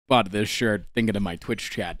Bought this shirt thinking of my Twitch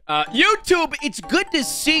chat. YouTube, it's good to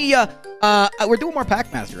see ya. We're doing more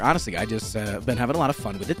Packmaster. Honestly, I just been having a lot of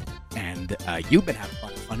fun with it. And you've been having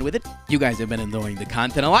fun with it. You guys have been enjoying the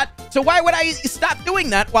content a lot. So why would I stop doing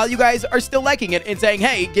that while you guys are still liking it and saying,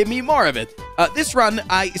 hey, give me more of it? This run,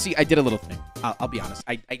 I did a little thing. I'll be honest.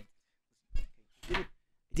 I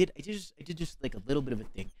did just like a little bit of a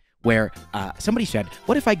thing where somebody said,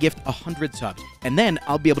 what if I gift 100 subs and then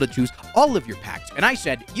I'll be able to choose all of your packs? And I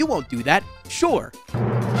said, you won't do that. Sure.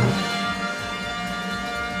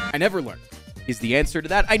 I never learned is the answer to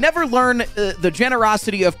that. I never learn the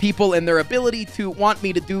generosity of people and their ability to want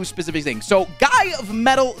me to do specific things. So Guy of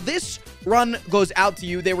Metal, this run goes out to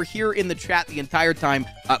you. They were here in the chat the entire time.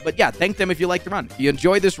 But yeah, thank them if you like the run. If you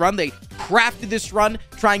enjoy this run, they crafted this run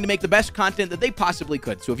trying to make the best content that they possibly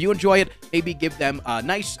could. So if you enjoy it, maybe give them a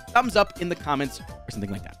nice thumbs up in the comments or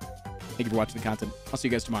something like that. Thank you for watching the content. I'll see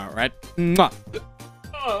you guys tomorrow, all right? Mwah.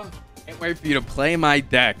 Can't wait for you to play my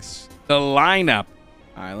decks. The lineup.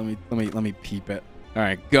 All right, let me peep it. All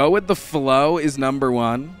right, go with the flow is number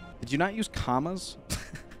 1. Did you not use commas?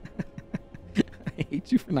 I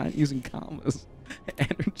hate you for not using commas.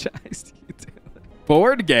 Energized you do it.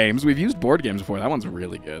 Board games. We've used board games before. That one's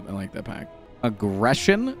really good. I like that pack.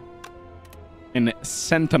 Aggression and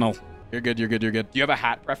Sentinel. You're good. Do you have a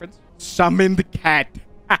hat preference? Summoned cat.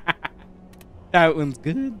 That one's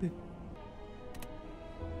good.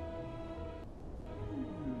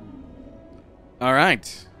 All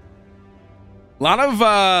right. A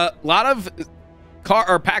lot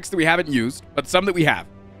of packs that we haven't used, but some that we have.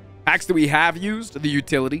 Packs that we have used, the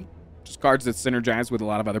utility, just cards that synergize with a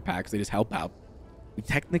lot of other packs. They just help out. We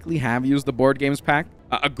technically have used the board games pack.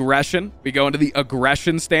 Aggression. We go into the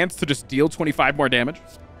aggression stance to just deal 25 more damage.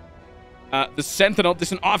 The Sentinel,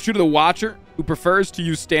 just an offshoot of the Watcher, who prefers to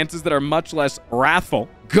use stances that are much less wrathful.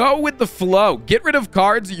 Go with the flow. Get rid of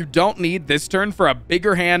cards that you don't need this turn for a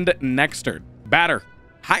bigger hand next turn. Batter.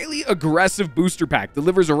 Highly aggressive booster pack.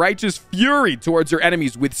 Delivers a righteous fury towards your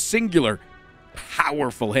enemies with singular,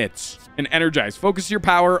 powerful hits. And Energize. Focus your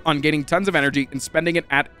power on gaining tons of energy and spending it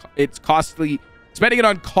on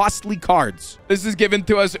costly cards. This is given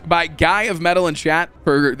to us by Guy of Metal in chat.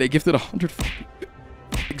 They gifted 100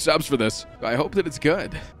 subs for this. So I hope that it's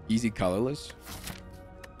good. Easy colorless.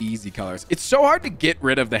 Easy colors. It's so hard to get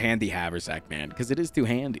rid of the handy haversack, man, because it is too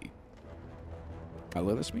handy.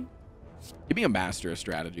 Colorless me? Give me a master of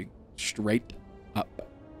strategy. Straight up.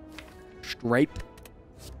 Straight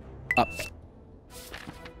up.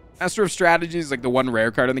 Master of strategy is like the one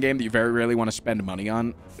rare card in the game that you very rarely want to spend money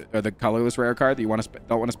on, or the colorless rare card that you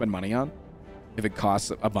don't want to spend money on if it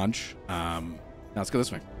costs a bunch. Now let's go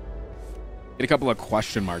this way. Get a couple of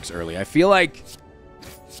question marks early. I feel like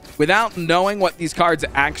without knowing what these cards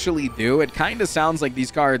actually do, it kind of sounds like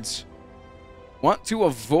these cards want to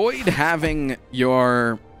avoid having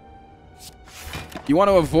your... You want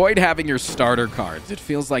to avoid having your starter cards. It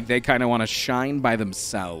feels like they kind of want to shine by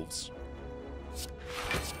themselves.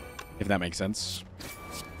 If that makes sense.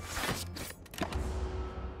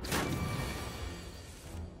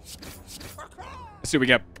 Let's see what we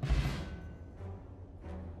get.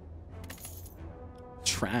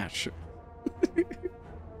 Trash.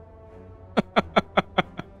 Oh,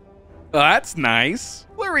 that's nice.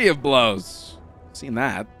 Flurry of blows. Seen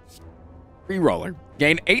that. Reroller.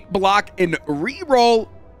 Gain 8 block and reroll.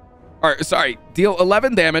 Or, sorry, deal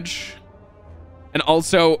 11 damage. And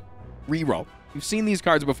also reroll. You've seen these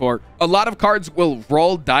cards before. A lot of cards will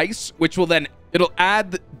roll dice, which will then, it'll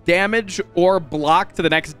add damage or block to the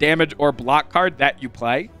next damage or block card that you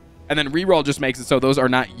play. And then reroll just makes it so those are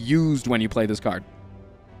not used when you play this card.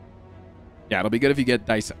 Yeah, it'll be good if you get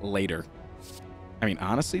dice later. I mean,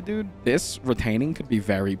 honestly, dude, this retaining could be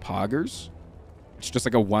very poggers. It's just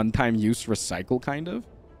like a one-time use recycle, kind of.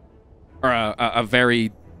 Or a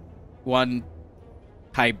very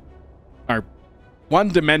one-type, or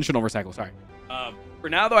one-dimensional recycle, sorry. For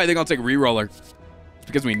now, though, I think I'll take Reroller. Just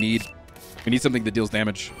because we need something that deals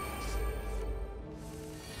damage.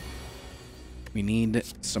 We need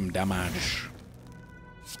some damage.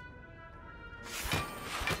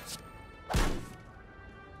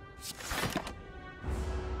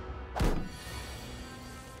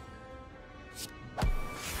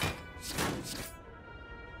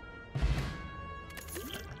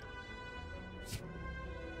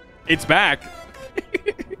 It's back.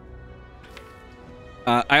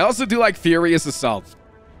 I also do like Furious Assault.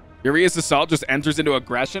 Furious Assault just enters into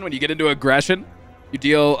aggression. When you get into aggression, you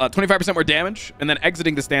deal 25% more damage, and then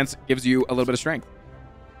exiting the stance gives you a little bit of strength.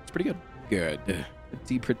 It's pretty good. Good.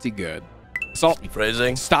 Pretty good. Assault.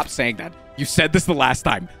 Phrasing. Stop saying that. You said this the last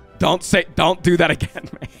time. Don't do that again,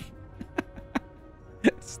 man.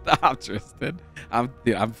 Stop, Tristan.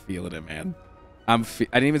 Dude, I'm feeling it, man. I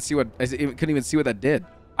didn't even see what I couldn't even see what that did.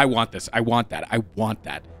 I want this. I want that. I want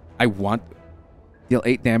that. I want. Deal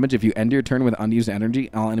 8 damage if you end your turn with unused energy.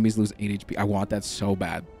 All enemies lose 8 HP. I want that so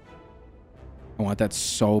bad. I want that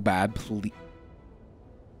so bad. Please.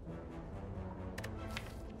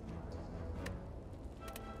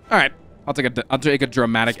 All right. I'll take a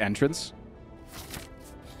dramatic entrance.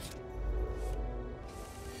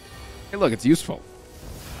 Hey, look, it's useful.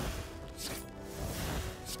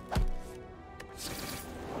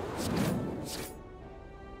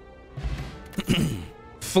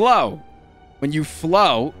 Flow. When you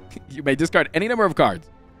flow, you may discard any number of cards.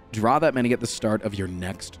 Draw that many at the start of your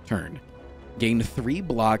next turn. Gain 3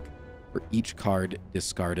 block for each card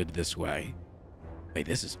discarded this way. Wait,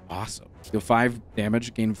 this is awesome. Deal 5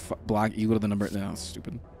 damage, gain block equal to the number. No, that's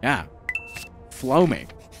stupid. Yeah. Flow me.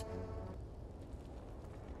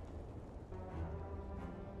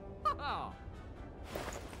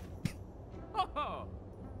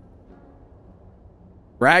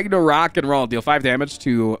 Ragnarok and roll. Deal 5 damage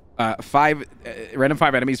to random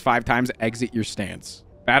 5 enemies 5 times. Exit your stance.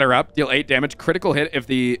 Batter up. Deal 8 damage. Critical hit if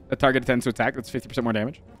the target attempts to attack. That's 50% more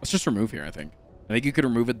damage. Let's just remove here, I think. I think you could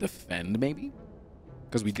remove a defend, maybe?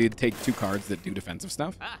 Because we did take 2 cards that do defensive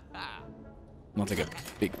stuff. I'll take a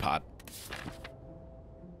big pot.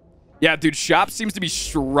 Yeah, dude, shop seems to be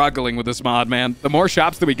struggling with this mod, man. The more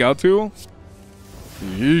shops that we go to,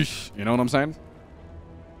 yeesh, you know what I'm saying?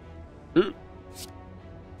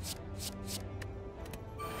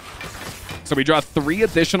 So we draw 3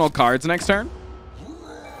 additional cards next turn.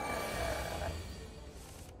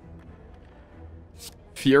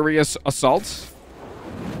 Furious Assault.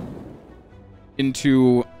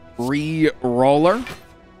 Into Re-Roller.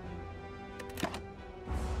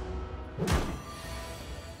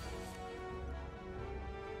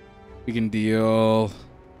 We can deal...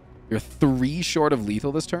 You're 3 short of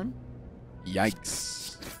lethal this turn?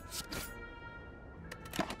 Yikes.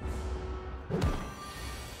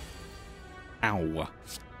 Ow.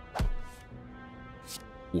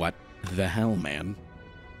 What the hell, man?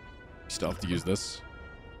 Still have to use this.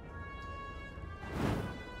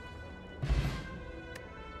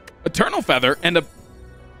 Eternal Feather and a...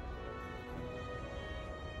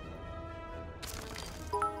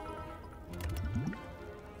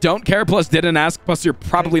 Don't care plus didn't ask plus you're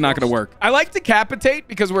probably not going to work. I like Decapitate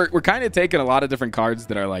because we're kind of taking a lot of different cards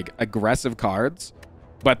that are like aggressive cards,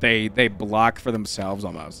 but they block for themselves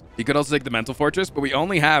almost. You could also take the Mental Fortress, but we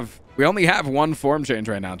only have 1 form change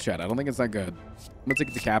right now, chat. I don't think it's that good. I'm going to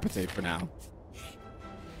take Decapitate for now.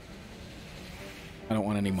 I don't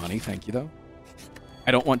want any money. Thank you, though. I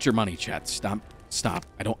don't want your money, chat. Stop. Stop.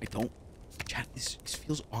 I don't. Chat, this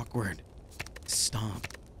feels awkward. Stop.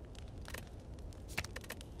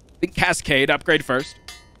 I think Cascade upgrade first.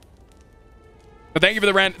 But thank you for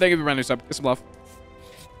the rent. Thank you for the random sub. Get some love.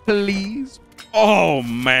 Please. Oh,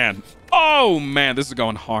 man. Oh, man. This is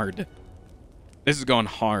going hard. This is going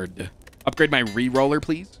hard. Upgrade my re-roller,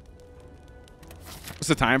 please. What's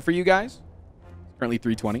the time for you guys? Currently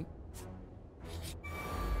 3:20.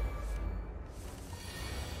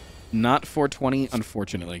 Not 4:20,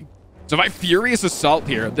 unfortunately. So if I Furious Assault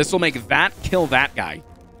here, this will make that kill that guy.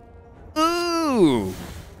 Ooh.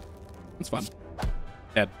 That's fun.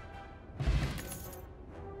 Dead.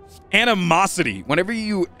 Animosity. Whenever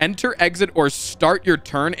you enter, exit, or start your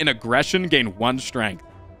turn in aggression, gain 1 strength.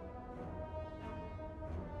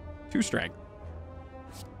 2 strength.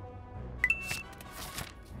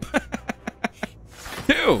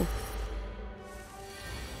 2.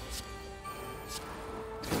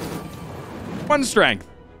 1 strength.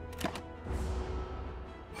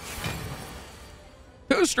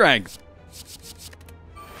 2 strength.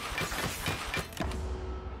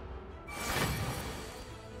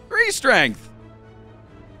 3 strength.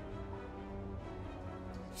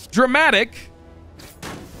 Dramatic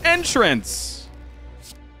entrance.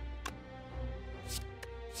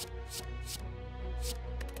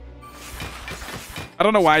 I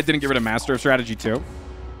don't know why I didn't get rid of Master of Strategy too.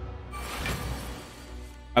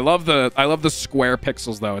 I love the square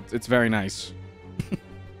pixels though. It's very nice.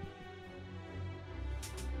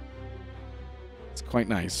 It's quite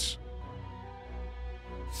nice.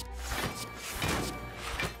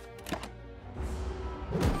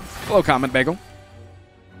 Hello, Comment Bagel.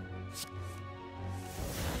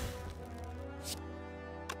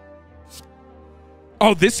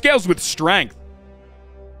 Oh, this scales with strength.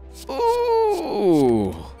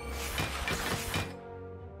 Ooh.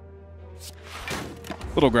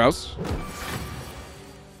 Little gross.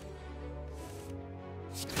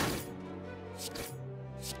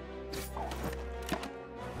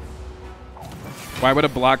 Why would a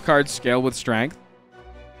block card scale with strength?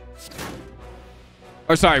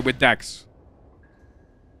 Or sorry, with dex.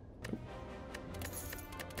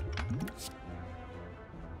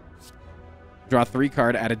 Draw 3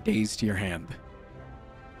 card, add a daze to your hand.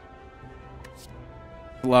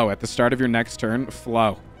 Flow. At the start of your next turn,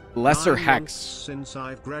 flow. Lesser 9 hex. months since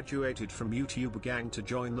I've graduated from YouTube gang to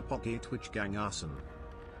join the Pocket Twitch gang arson.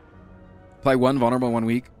 Play 1 vulnerable 1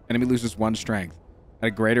 week. Enemy loses 1 strength. Add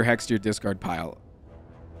a greater hex to your discard pile.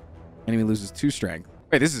 Enemy loses 2 strength.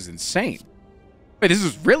 Wait, this is insane. Wait, this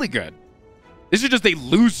is really good. This is just they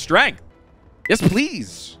lose strength. Yes,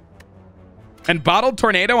 please. And bottled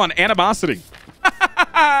tornado on animosity.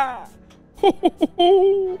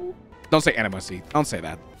 Don't say animosity. Don't say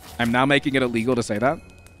that. I'm now making it illegal to say that.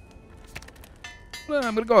 I'm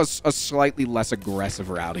going to go a slightly less aggressive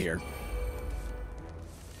route here.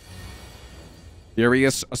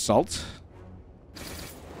 Furious Assault.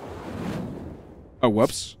 Oh,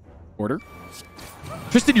 whoops. Order.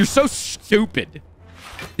 Tristan, you're so stupid.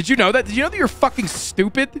 Did you know that? Did you know that you're fucking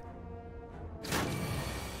stupid?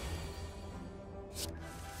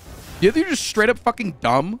 You're just straight up fucking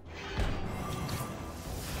dumb.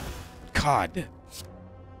 God. It's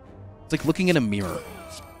like looking in a mirror.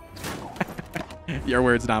 Your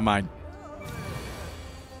words, not mine.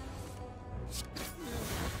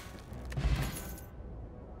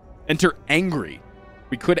 Enter angry.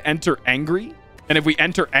 We could enter angry. And if we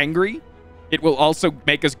enter angry, it will also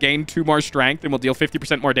make us gain 2 more strength and will deal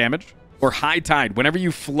 50% more damage. Or high tide. Whenever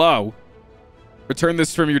you flow, return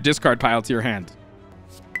this from your discard pile to your hand.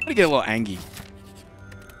 I'm gonna get a little angry.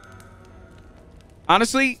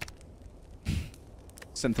 Honestly,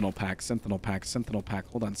 Sentinel pack, Sentinel pack, Sentinel pack.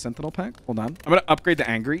 Hold on, Sentinel pack. Hold on. I'm gonna upgrade to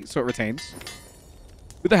angry so it retains.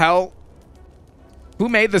 Who the hell? Who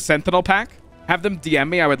made the Sentinel pack? Have them DM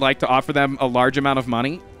me. I would like to offer them a large amount of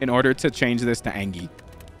money in order to change this to Angie.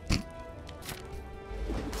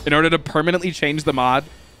 In order to permanently change the mod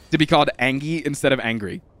to be called Angie instead of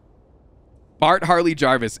Angry. Bart Harley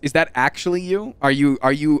Jarvis, is that actually you? Are you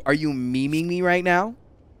memeing me right now?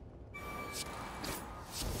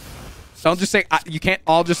 Don't just say you can't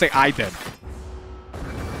all just say I did.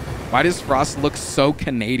 Why does Frost look so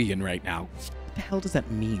Canadian right now? What the hell does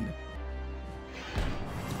that mean?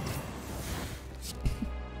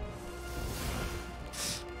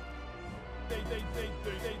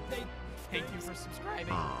 Thank you for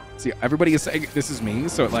subscribing. See, everybody is saying this is me,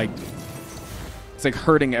 so it's like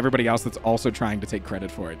hurting everybody else that's also trying to take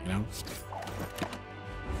credit for it, you know?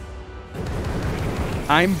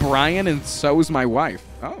 I'm Brian and so's my wife.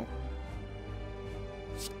 Oh.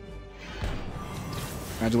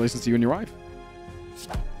 Congratulations to you and your wife.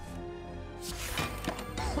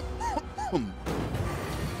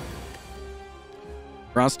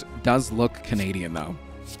 Frost does look Canadian, though.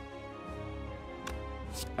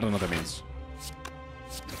 I don't know what that means.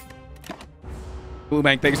 Blue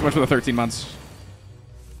Bank, thank you so much for the 13 months.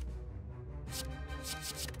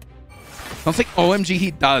 Don't say OMG,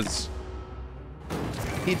 he does.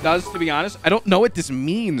 He does, to be honest. I don't know what this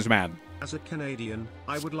means, man. As a Canadian,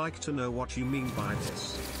 I would like to know what you mean by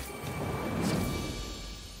this.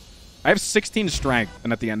 I have 16 strength,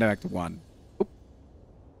 and at the end of Act 1. Oop.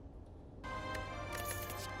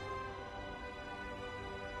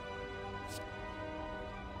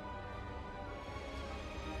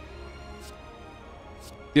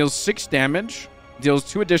 Deals 6 damage. Deals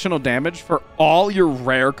 2 additional damage for all your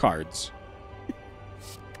rare cards.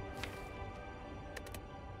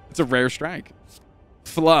 It's a rare strike.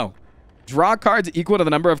 Flow. Draw cards equal to the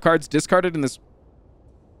number of cards discarded in this.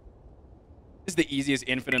 This is the easiest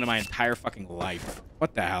infinite in my entire fucking life.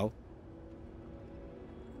 What the hell?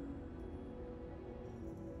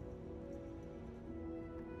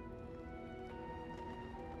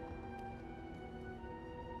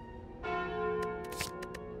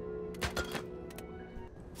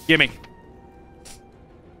 Gimme.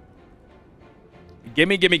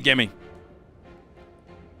 Gimme, gimme, gimme.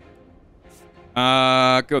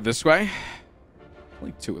 Go this way.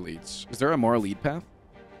 Only 2 elites. Is there a more elite path?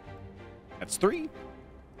 That's 3.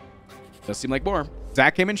 Does seem like more.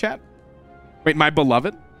 Zach came in chat. Wait, my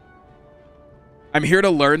beloved? I'm here to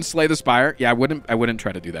learn Slay the Spire. Yeah, I wouldn't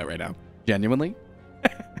try to do that right now. Genuinely.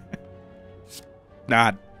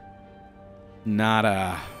 Not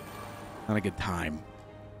a good time.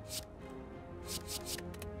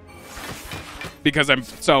 Because I'm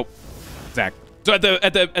so Zach. So at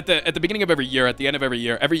the beginning of every year, at the end of every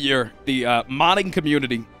year, the modding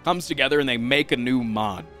community comes together and they make a new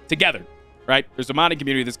mod together, right? There's a modding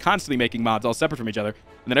community that's constantly making mods all separate from each other.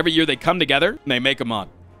 And then every year they come together and they make a mod.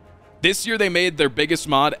 This year they made their biggest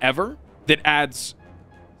mod ever that adds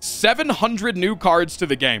 700 new cards to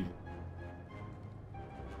the game.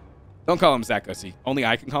 Don't call him Zach Gussy. Only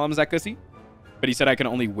I can call him Zach Gussy. But he said I can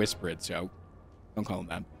only whisper it, so don't call him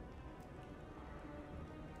that.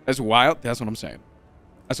 That's wild. That's what I'm saying.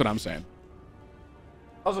 That's what I'm saying.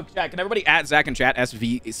 Also, chat, can everybody at Zach in chat,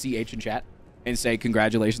 SVCH in chat, and say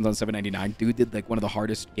congratulations on 799? Dude did like one of the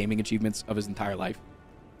hardest gaming achievements of his entire life.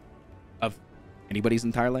 Of anybody's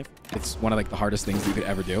entire life. It's one of like the hardest things you could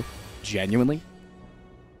ever do. Genuinely.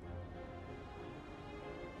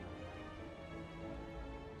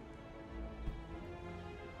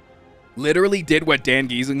 Literally did what Dan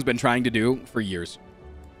Giesling's been trying to do for years.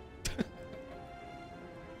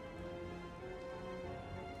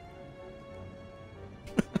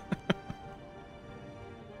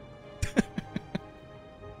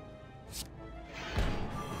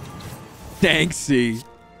 Thanks, C.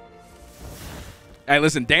 Hey,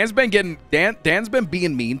 listen, Dan's been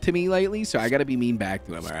being mean to me lately, so I gotta be mean back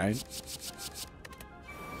to him, alright?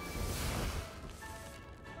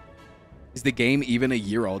 Is the game even a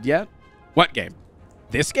year old yet? What game?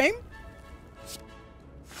 This game?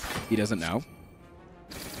 He doesn't know.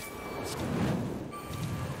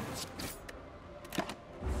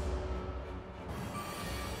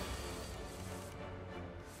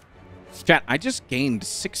 Chat, I just gained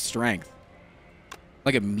 6 strength.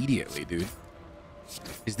 Like immediately, dude.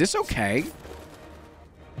 Is this okay?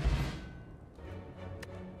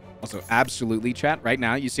 Also, absolutely, chat. Right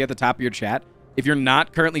now, you see at the top of your chat, if you're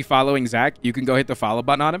not currently following Zach, you can go hit the follow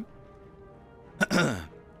button on him.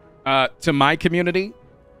 To my community,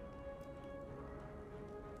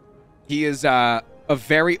 he is a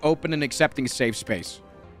very open and accepting safe space.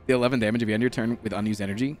 The 11 damage if you end your turn with unused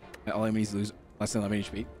energy. All enemies lose less than 11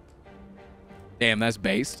 HP. Damn, that's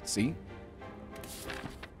based. See?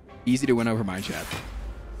 Easy to win over my chat.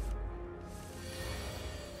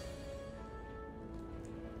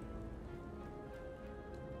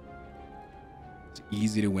 It's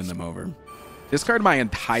easy to win them over. Discard my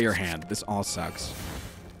entire hand. This all sucks.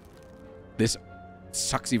 This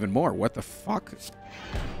sucks even more. What the fuck?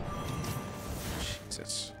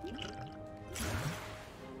 Jesus.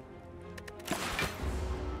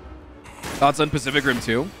 Thoughts on Pacific Rim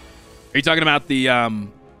 2? Are you talking about the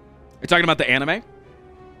anime?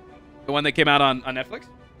 The one that came out on Netflix?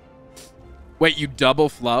 Wait, you double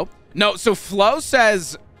flow? No, so flow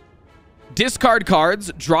says discard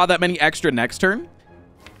cards, draw that many extra next turn.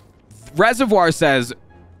 Reservoir says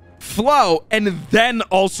flow and then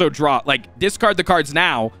also draw. Like, discard the cards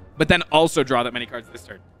now, but then also draw that many cards this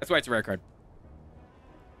turn. That's why it's a rare card.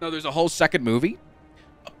 No, there's a whole second movie.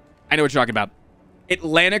 I know what you're talking about.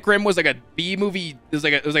 Atlantic Rim was like a B movie. It was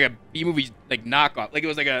like a B movie like knockoff. Like it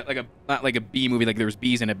was like a not like a B movie, like there was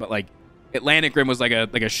B's in it, but like Atlantic Rim was like a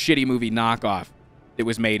shitty movie knockoff that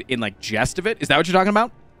was made in like jest of it. Is that what you're talking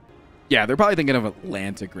about? Yeah, they're probably thinking of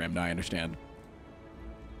Atlantic Rim. Now I understand.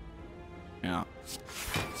 Yeah.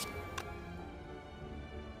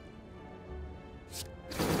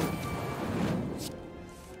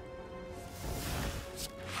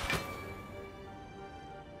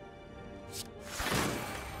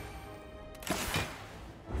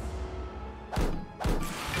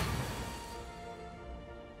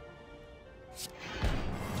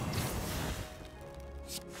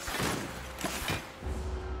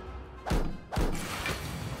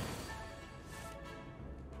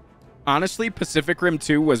 Honestly, Pacific Rim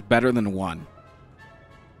 2 was better than 1.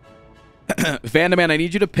 Vandaman, I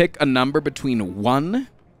need you to pick a number between 1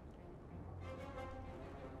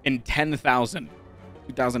 and 10,000.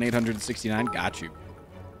 2,869. Got you.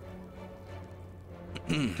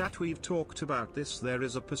 Cat, we've talked about this. There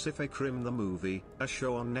is a Pacific Rim the movie, a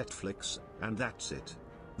show on Netflix, and that's it.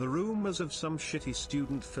 The rumors of some shitty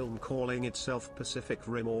student film calling itself Pacific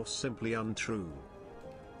Rim are simply untrue.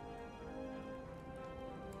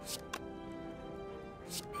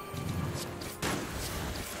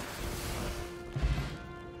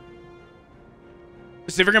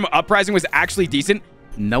 Pacific Rim Uprising was actually decent.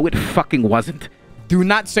 No, it fucking wasn't. Do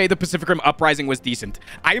not say the Pacific Rim Uprising was decent.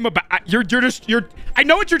 I am about... You're I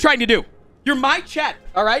know what you're trying to do. You're my chat,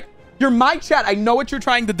 all right? You're my chat. I know what you're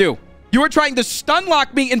trying to do. You are trying to stun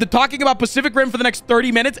lock me into talking about Pacific Rim for the next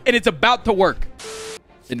 30 minutes, and it's about to work.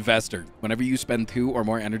 Investor. Whenever you spend 2 or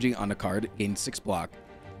more energy on a card, gain 6 block.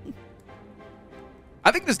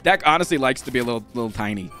 I think this deck honestly likes to be a little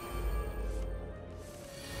tiny.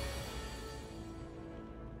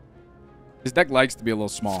 This deck likes to be a little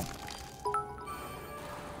small.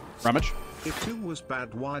 Rummage? If 2 was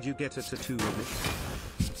bad, why'd you get a tattoo of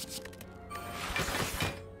it?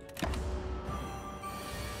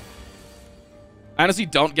 I honestly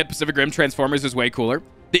don't get Pacific Rim. Transformers is way cooler.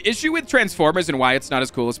 The issue with Transformers and why it's not as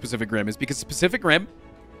cool as Pacific Rim is because Pacific Rim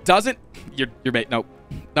doesn't... You're nope.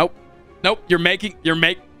 Nope. Nope. You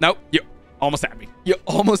almost had me. You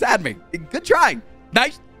almost had me. Good try.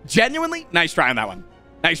 Nice. Genuinely, nice try on that one.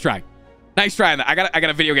 Nice try. Nice try on that. I got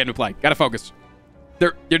a video game to play. Gotta focus.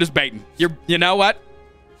 You're just baiting. You know what?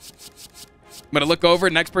 I'm gonna look over.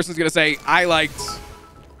 Next person's gonna say, I liked...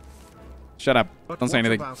 Shut up. But Don't say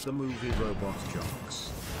anything. What about the movie Robot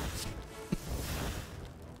Jocks?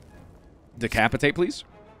 Decapitate, please.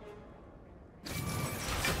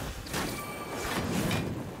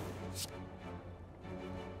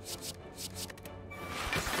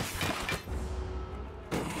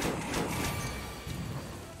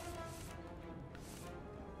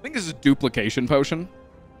 I think this is a duplication potion.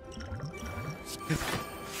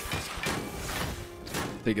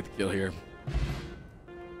 They get the kill here.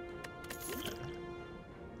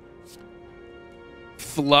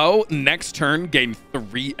 Flow, next turn, gain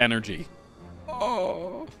 3 energy.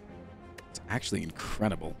 Oh. It's actually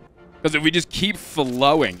incredible. Because if we just keep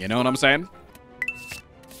flowing, you know what I'm saying?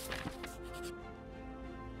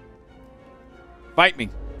 Fight me.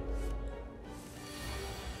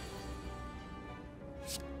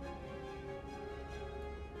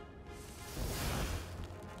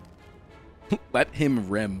 Let him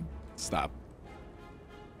rim. Stop.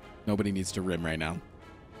 Nobody needs to rim right now.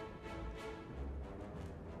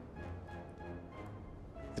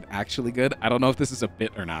 Is it actually good? I don't know if this is a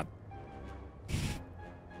bit or not.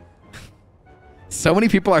 So many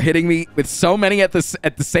people are hitting me with so many at the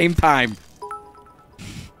same time.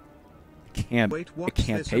 Wait, I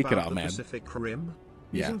can't take it all, man. Pacific Rim?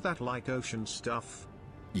 Yeah. Isn't that like ocean stuff?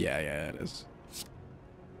 Yeah, it is.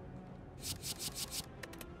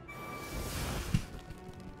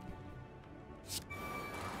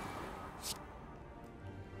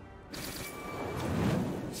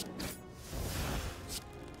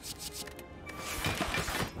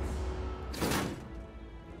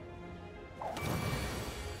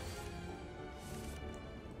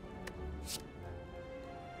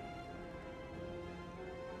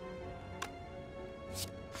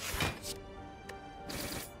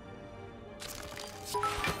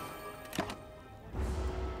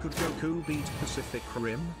 Could Goku beat Pacific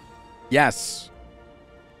Rim? Yes.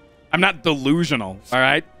 I'm not delusional, all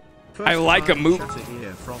right? I like a move.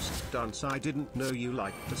 Here, Frost Dance. I didn't know you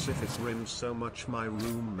liked Pacific Rim so much. My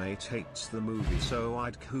roommate hates the movie, so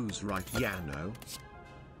I'd who's right. Yeah, no.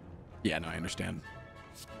 Yeah, no, I understand.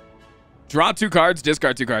 Draw 2 cards,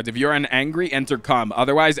 discard 2 cards. If you're an angry, enter calm.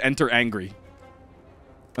 Otherwise, enter angry.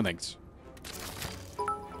 No thanks.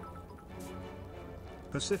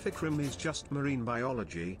 Pacific Rim is just marine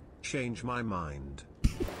biology. Change my mind.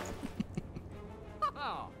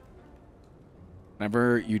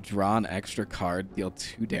 Whenever you draw an extra card, deal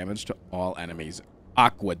 2 damage to all enemies.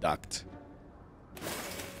 Aqueduct.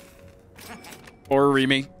 Or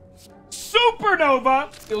Remy.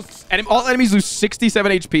 Supernova! And all enemies lose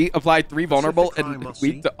 67 HP. Apply 3 vulnerable and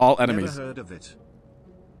weak to all enemies. Never heard of it.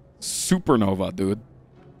 Supernova, dude.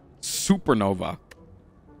 Supernova.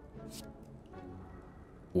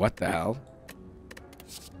 What the hell?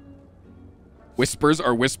 Whispers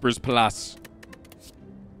or Whispers Plus?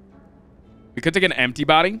 We could take an empty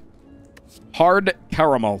body. Hard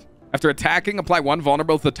Caramel. After attacking, apply 1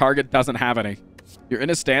 vulnerable if the target doesn't have any. You're in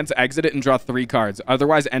a stance, exit it, and draw 3 cards.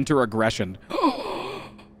 Otherwise, enter aggression.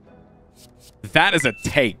 That is a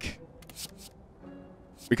take.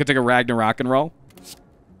 We could take a Ragnarok and roll.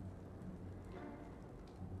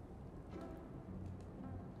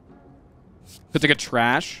 Could take a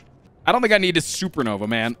Trash. I don't think I need a Supernova,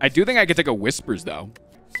 man. I do think I could take a Whispers, though.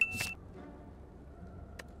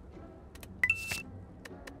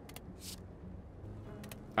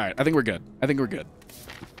 All right, I think we're good. I think we're good.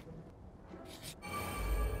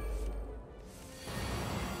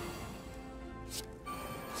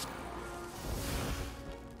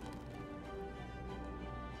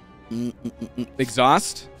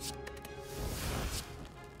 Exhaust.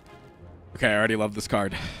 Okay, I already love this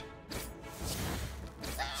card.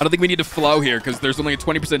 I don't think we need to flow here because there's only a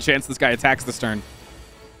 20% chance this guy attacks this turn.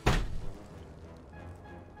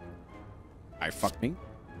 I fuck me.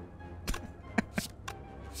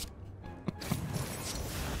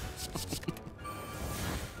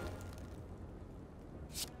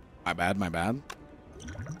 My bad, my bad.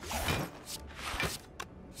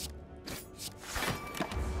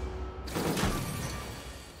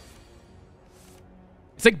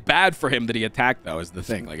 It's like bad for him that he attacked though is the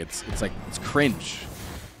thing. Like it's like it's cringe.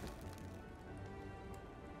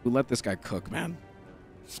 Who let this guy cook, man?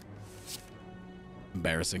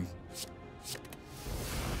 Embarrassing.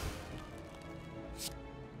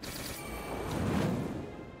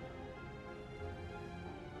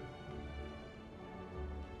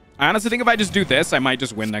 I honestly think if I just do this, I might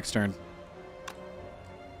just win next turn.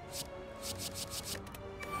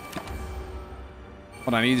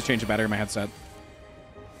 Hold on, I need to change the battery in my headset.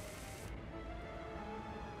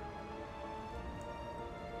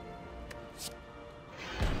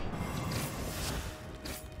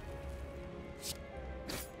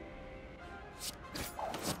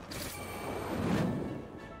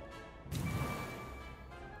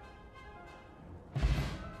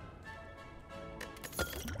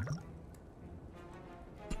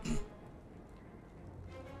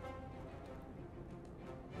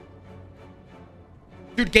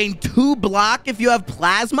 Dude, gain 2 block if you have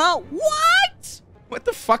plasma? What? What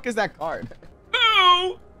the fuck is that card?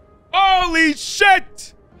 Oh! Holy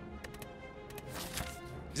shit!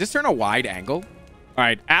 Is this turn a wide angle? All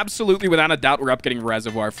right, absolutely, without a doubt, we're up getting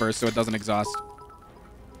Reservoir first so it doesn't exhaust.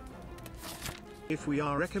 If we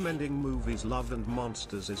are recommending movies, Love and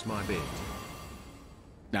Monsters is my bid.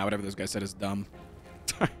 Nah, whatever this guy said is dumb.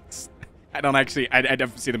 I don't actually... I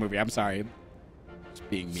never see the movie. I'm sorry. Just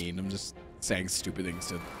being mean. I'm just saying stupid things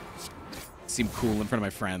to seem cool in front of my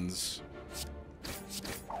friends.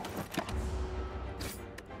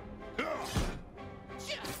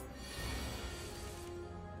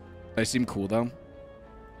 I seem cool, though.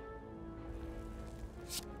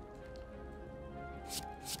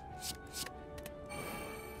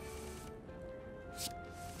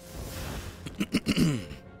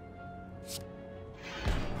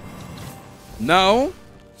 No.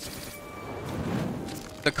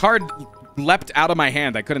 The card leapt out of my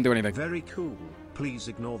hand. I couldn't do anything. Very cool. Please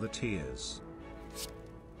ignore the tears.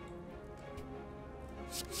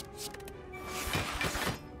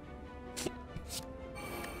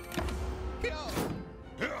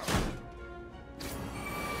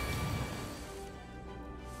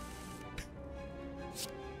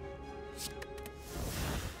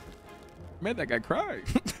 Made that guy cry.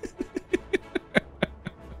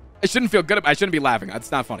 I shouldn't feel good. I shouldn't be laughing.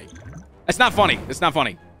 That's not funny. It's not funny. It's not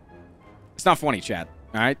funny. It's not funny, chat.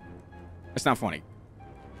 All right? It's not funny.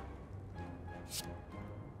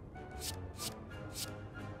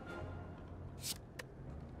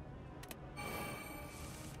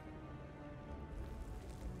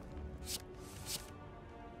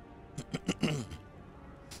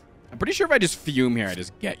 I'm pretty sure if I just fume here, I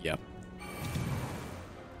just get you.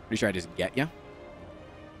 Pretty sure I just get you.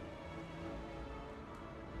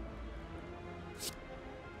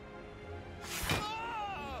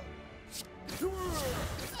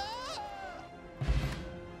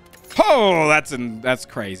 Oh, that's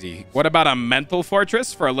crazy. What about a mental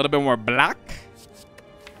fortress for a little bit more black?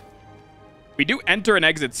 We do enter and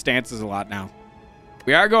exit stances a lot now.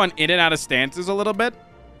 We are going in and out of stances a little bit,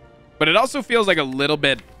 but it also feels like a little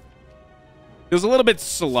bit. Feels a little bit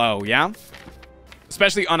slow, yeah.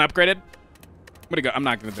 Especially unupgraded. I'm gonna go. I'm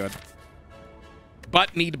not gonna do it.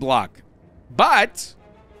 But need block. But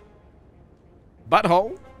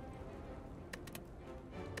butthole.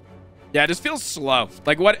 Yeah, it just feels slow.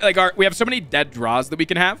 Like what? Like we have so many dead draws that we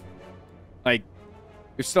can have. Like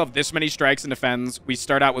we still have this many strikes and defends. We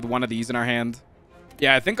start out with one of these in our hand.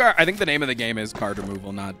 Yeah, I think the name of the game is card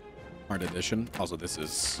removal, not card addition. Also, this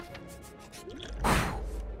is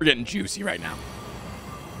we're getting juicy right now.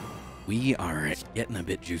 We are getting a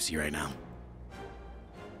bit juicy right now.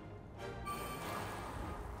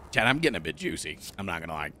 Chad, I'm getting a bit juicy. I'm not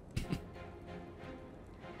gonna lie.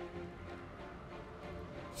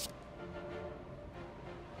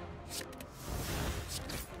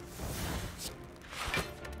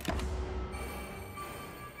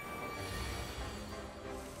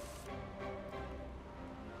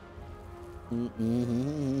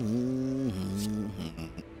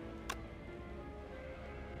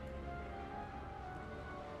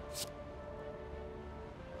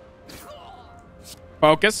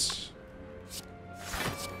 Focus.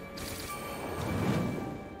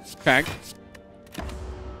 Okay.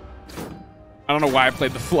 I don't know why I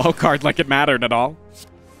played the flow card like it mattered at all.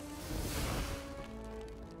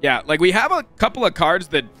 Yeah, like we have a couple of cards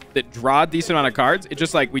that draw a decent amount of cards. It's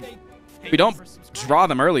just like we don't draw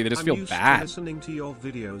them early. They just feel bad. I'm used to listening to your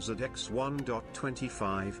videos at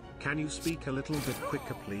X1.25. Can you speak a little bit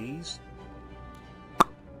quicker, please?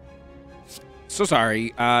 So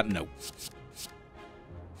sorry. No.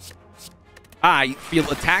 I feel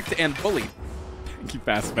attacked and bullied. Thank you,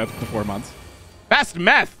 Fast Meth, for the 4 months. Fast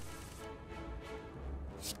Meth!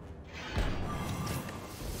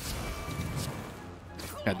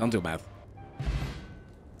 Yeah, don't do math.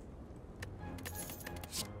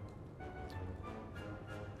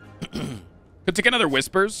 Could take another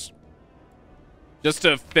Whispers. Just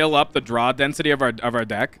to fill up the draw density of our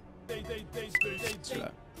deck. Let's do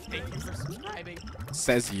that. Thank you for subscribing.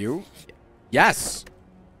 Says you? Yes.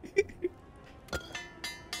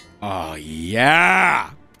 Oh,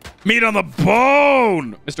 yeah. Meat on the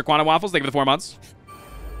bone. Mr. Quantum Waffles, thank you for the 4 months.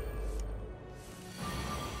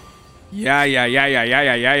 Yeah.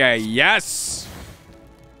 Yes.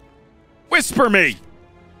 Whisper me.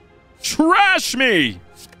 Trash me.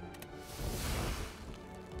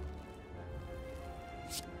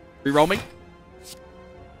 Reroll me.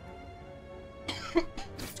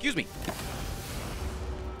 Excuse me.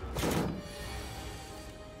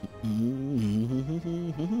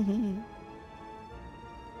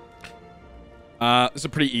 This is a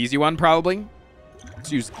pretty easy one, probably.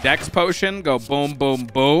 Let's use Dex Potion. Go boom, boom,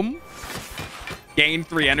 boom. Gain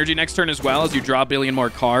 3 energy next turn as well as you draw a billion more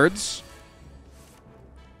cards.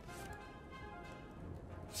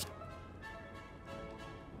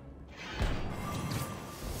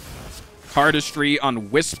 Cardistry on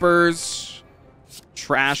Whispers.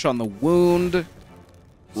 Trash on the Wound.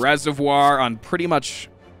 Reservoir on pretty much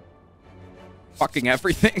fucking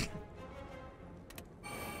everything.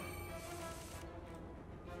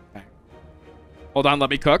 Okay. Hold on, let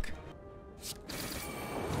me cook.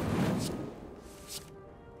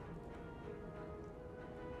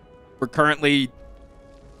 We're currently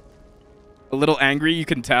a little angry, you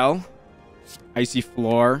can tell. Icy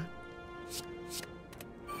floor.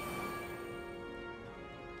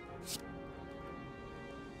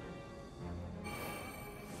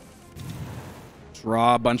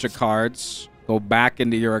 Draw a bunch of cards. Go back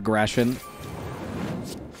into your aggression.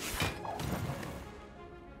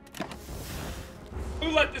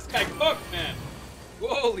 Who let this guy cook, man?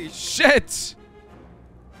 Holy shit!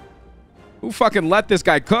 Who fucking let this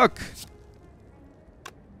guy cook?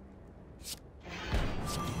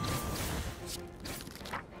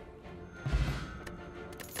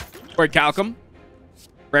 Or Calcum.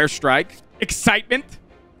 Rare Strike. Excitement.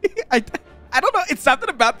 I don't know. It's something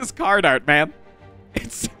about this card art, man.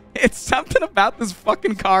 It's something about this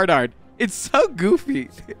fucking card art. It's so goofy.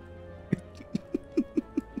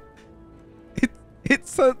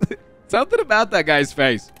 It's something about that guy's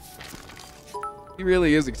face. He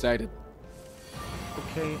really is excited.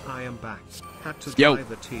 Okay, I am back. Had to Yo. dry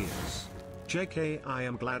the tears. JK, I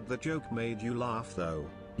am glad the joke made you laugh though.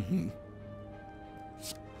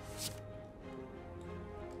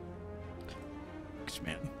 Thanks,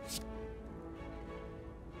 man.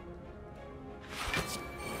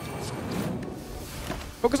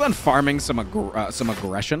 Focus on farming some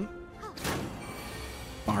aggression.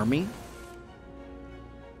 Farming.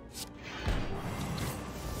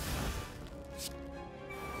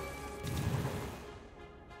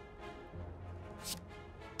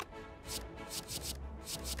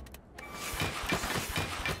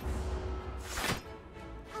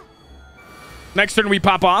 Next turn we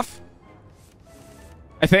pop off.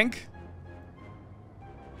 I think.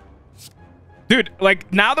 Dude,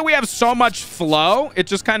 like, now that we have so much flow, it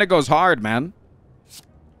just kind of goes hard, man.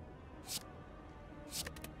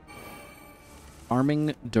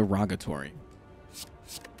 Farming derogatory.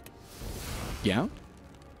 Yeah?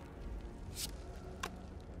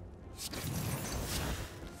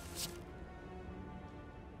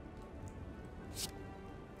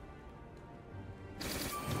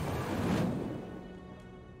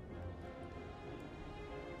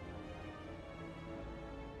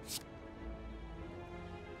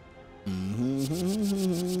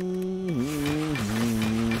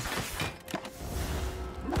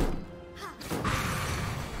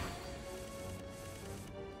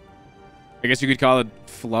 I guess you could call it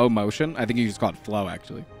flow motion. I think you just call it flow,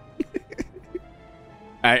 actually.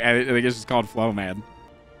 I think it's just called flow, man.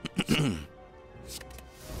 You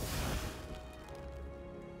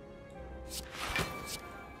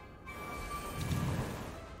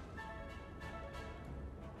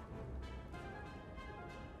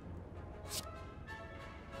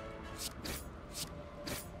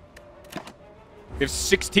have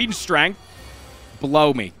 16 strength.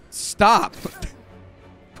 Blow me. Stop.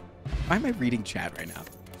 Why am I reading chat right now?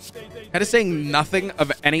 That is saying nothing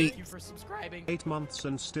of any... Thank you for subscribing. 8 months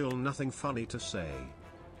and still nothing funny to say.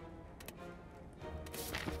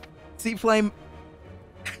 See, Flame,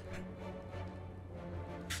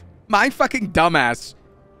 My fucking dumbass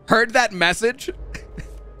heard that message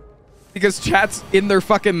because chat's in their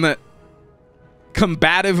fucking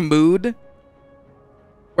combative mood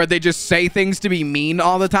where they just say things to be mean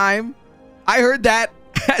all the time. I heard that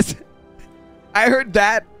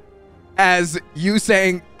as you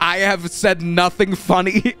saying I have said nothing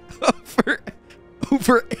funny for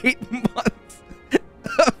over 8 months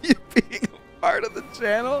of you being a part of the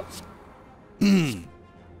channel.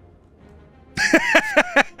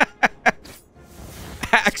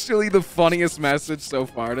 actually the funniest message so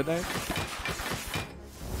far today.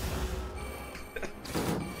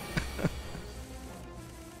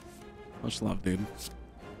 Much love, dude.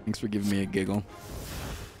 Thanks for giving me a giggle.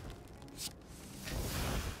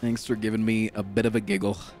 Thanks for giving me a bit of a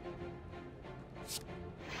giggle.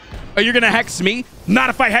 Oh, you're gonna hex me? Not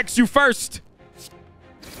if I hex you first!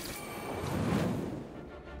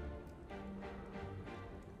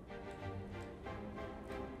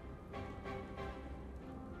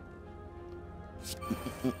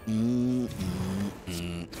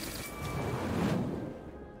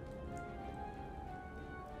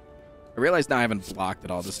 I realize now I haven't blocked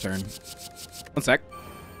at all this turn. One sec.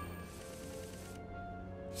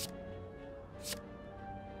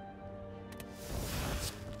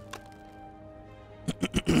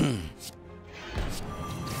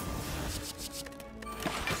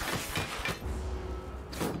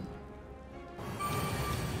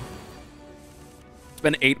 It's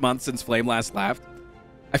been 8 months since Flame last laughed.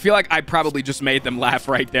 I feel like I probably just made them laugh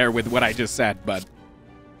right there with what I just said, but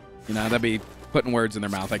you know, that'd be putting words in their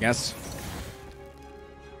mouth, I guess.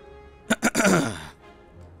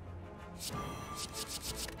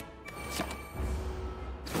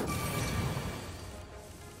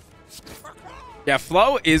 Yeah,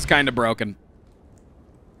 flow is kind of broken.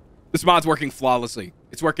 This mod's working flawlessly.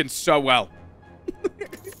 It's working so well.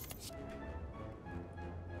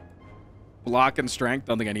 Block and strength.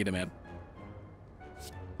 Don't think I need them, man.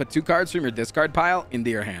 Put 2 cards from your discard pile into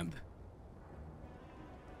your hand.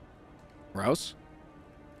 Gross.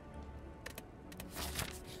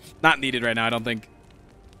 Not needed right now, I don't think.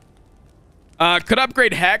 Could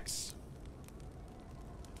upgrade Hex.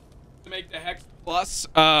 To make the Hex plus,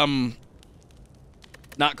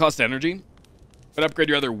 not cost energy. Could upgrade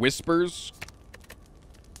your other Whispers.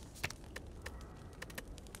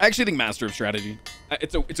 I actually think Master of Strategy.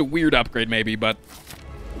 It's a weird upgrade maybe, but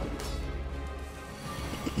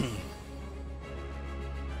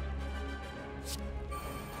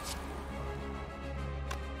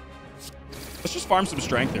let's just farm some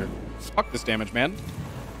strength here. Fuck this damage, man.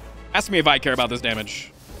 Ask me if I care about this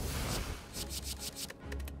damage.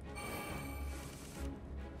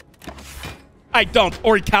 I don't.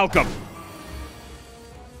 Orichalcum.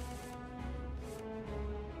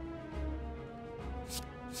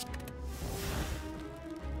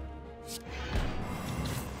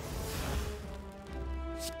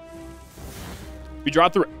 We draw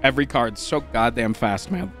through every card so goddamn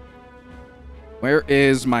fast, man. Where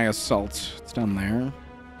is my assault? It's down there.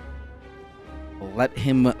 Let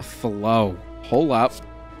him flow. Hold up.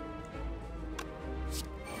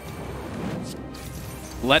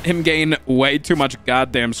 Let him gain way too much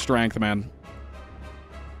goddamn strength, man.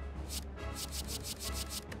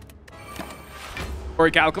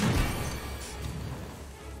 Orichalcum.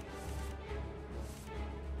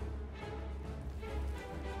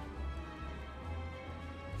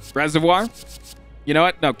 Reservoir. You know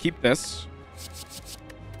what? No, keep this.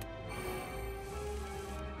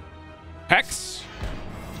 Hex.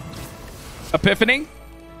 Epiphany.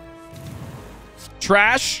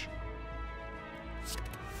 Trash.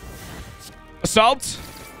 Assault.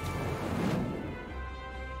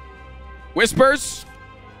 Whispers.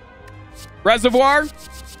 Reservoir.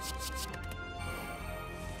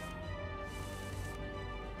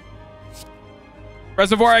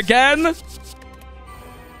 Reservoir again.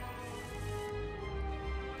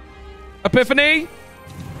 Epiphany.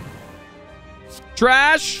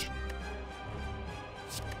 Trash.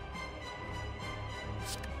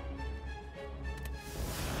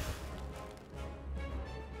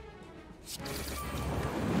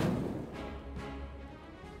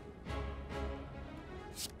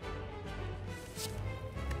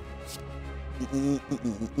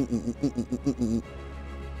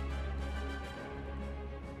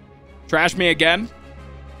 Trash me again.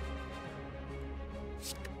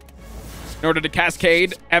 In order to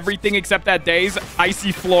cascade everything except that day's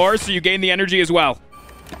icy floor, so you gain the energy as well.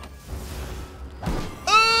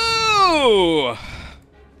 Ooh!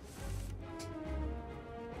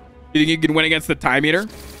 You think you can win against the Time Eater?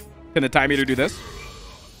 Can the Time Eater do this?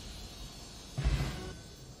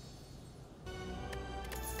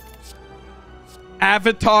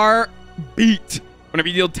 Avatar Beat. Whenever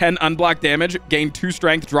you deal 10 unblocked damage, gain 2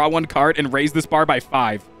 strength, draw 1 card, and raise this bar by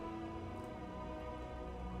 5.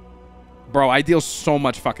 Bro, I deal so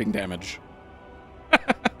much fucking damage.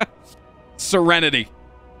 Serenity.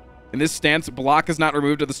 In this stance, block is not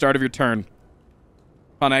removed at the start of your turn.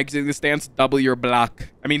 Upon exiting the stance, double your block.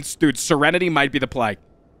 I mean, dude, Serenity might be the play.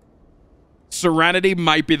 Serenity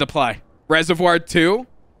might be the play. Reservoir 2.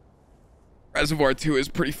 Reservoir 2 is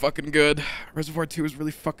pretty fucking good. Reservoir 2 is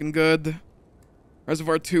really fucking good.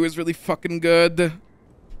 Reservoir 2 is really fucking good.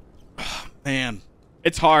 Oh, man.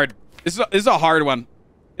 It's hard. This is a hard one.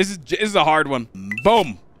 This is a hard one.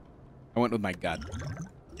 Boom. I went with my gut.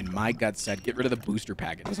 And my gut said, get rid of the booster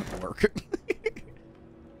pack. It doesn't work.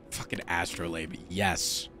 Fucking Astrolabe.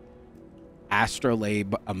 Yes.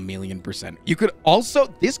 Astrolabe 1,000,000%. You could also...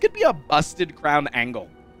 This could be a busted crown angle.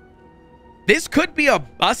 This could be a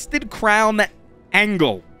busted crown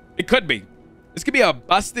angle. It could be. This could be a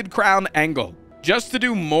busted crown angle. Just to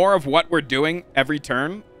do more of what we're doing every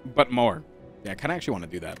turn, but more. Yeah, I kind of actually want to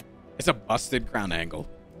do that. It's a busted crown angle.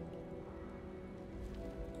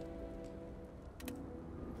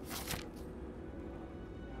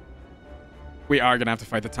 We are going to have to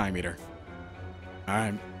fight the time eater. All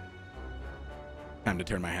right. Time to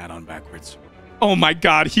turn my hat on backwards. Oh my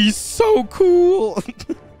god, he's so cool.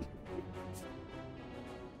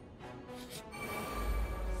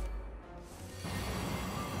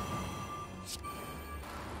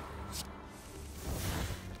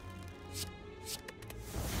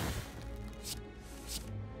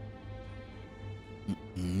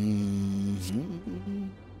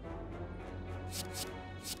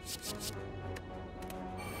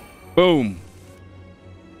 Boom.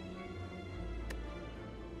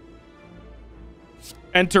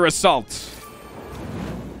 Enter assault.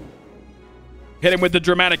 Hit him with the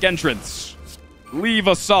dramatic entrance. Leave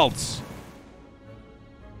assault.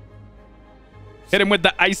 Hit him with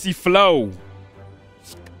the icy flow.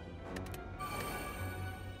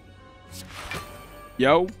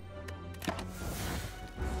 Yo.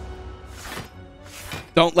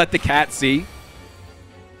 Don't let the cat see.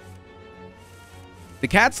 The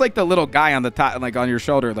cat's like the little guy on the top, like on your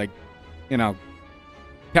shoulder, like, you know,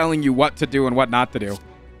 telling you what to do and what not to do.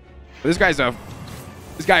 But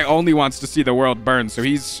this guy only wants to see the world burn, so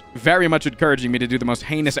he's very much encouraging me to do the most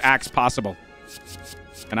heinous acts possible.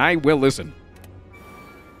 And I will listen.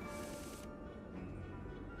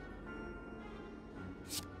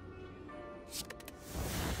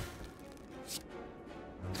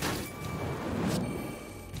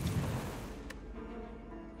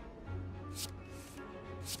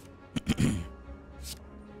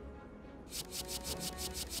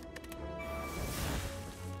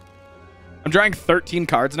 I'm drawing 13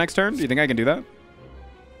 cards next turn. Do you think I can do that?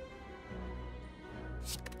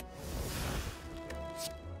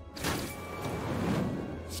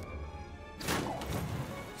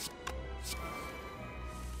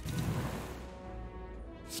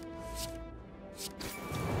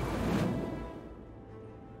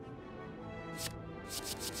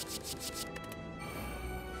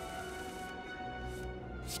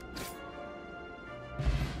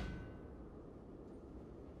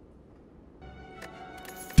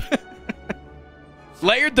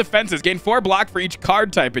 Layered defenses. Gain 4 block for each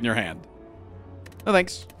card type in your hand. No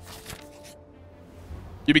thanks.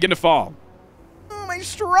 You begin to fall. Oh, my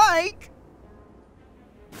strike.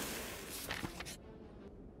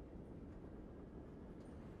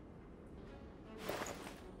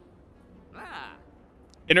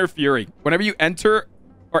 Inner Fury. Whenever you enter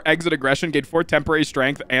or exit aggression, gain 4 temporary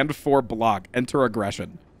strength and 4 block. Enter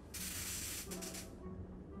aggression.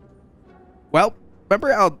 Well,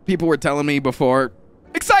 remember how people were telling me before...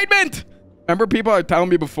 Excitement! Remember people are telling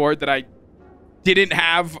me before that I didn't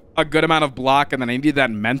have a good amount of block and then I needed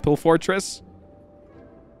that mental fortress?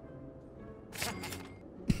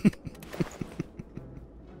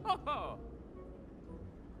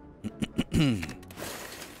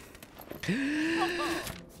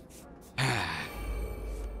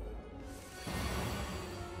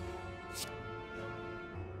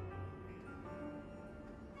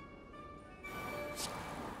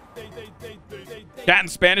 Cat in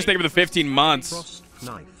Spanish, thank you for the 15 months. Frost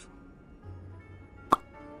knife.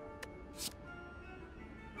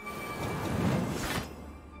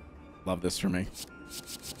 Love this for me.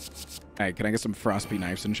 Hey, can I get some frostby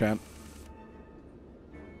knives in chat?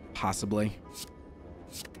 Possibly.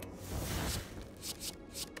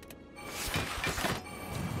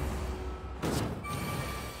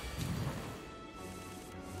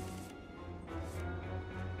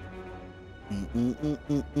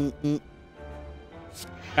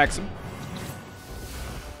 Hex him.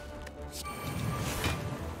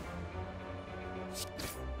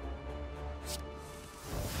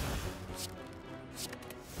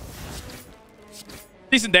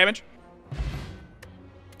 Decent damage.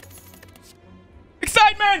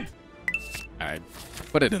 Excitement! Alright.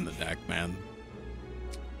 Put it in the deck, man.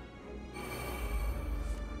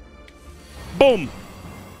 Boom!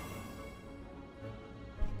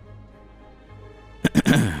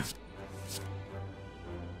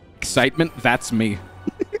 Excitement, that's me.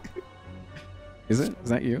 Is it? Is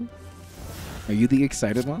that you? Are you the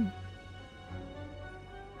excited one?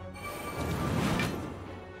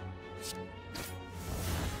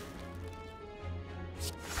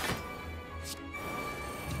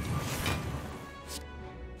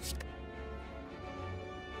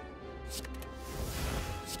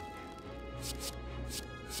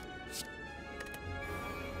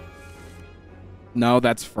 No,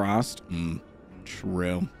 that's Frost.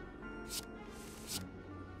 True.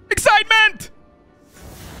 Excitement!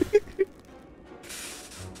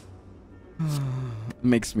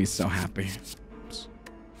 Makes me so happy.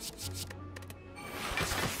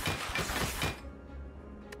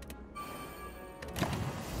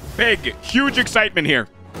 Big, huge excitement here.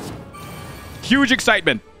 Huge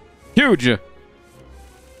excitement. Huge.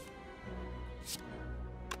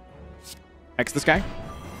 X this guy.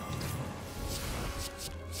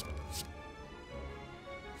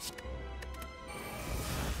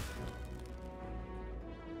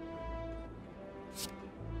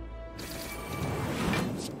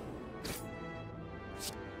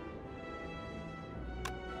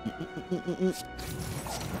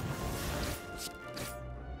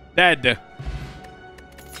 Dead.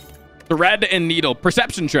 Thread and needle.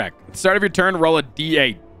 Perception check. At the start of your turn, roll a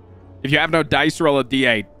d8. If you have no dice, roll a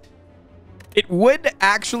d8. It would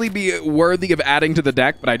actually be worthy of adding to the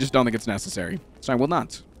deck, but I just don't think it's necessary. So I will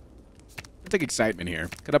not. I'll take excitement here.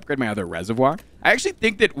 Could upgrade my other reservoir. I actually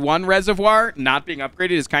think that one reservoir not being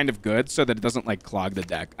upgraded is kind of good so that it doesn't like clog the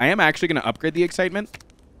deck. I am actually going to upgrade the excitement.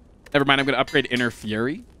 Never mind, I'm going to upgrade Inner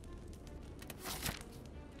Fury.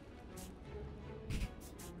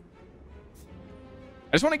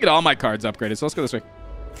 I just want to get all my cards upgraded, so let's go this way.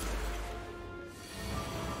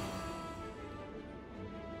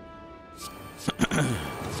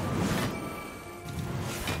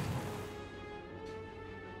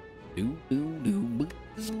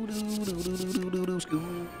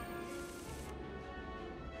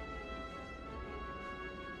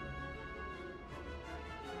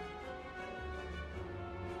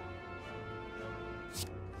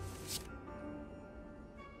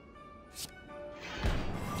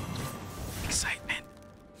 Excitement.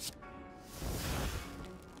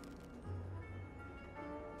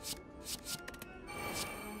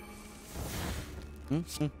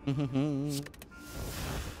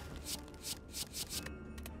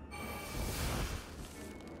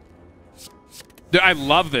 Dude, I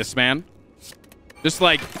love this, man. Just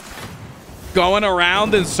like going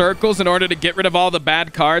around in circles in order to get rid of all the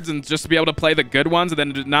bad cards and just to be able to play the good ones and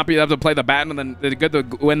then not be able to play the bad and then the good to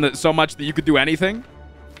win so much that you could do anything.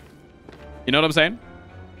 You know what I'm saying?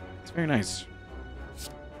 It's very nice.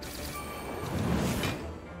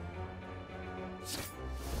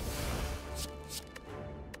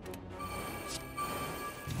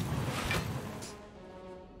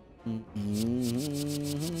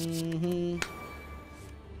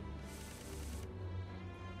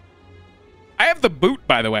 I have the boot,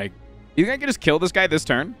 by the way. You think I can just kill this guy this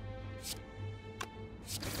turn?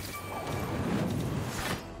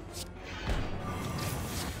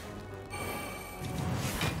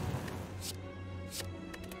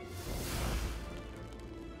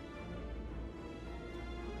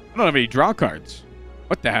 I don't have any draw cards.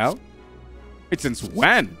 What the hell? Wait, since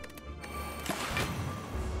when?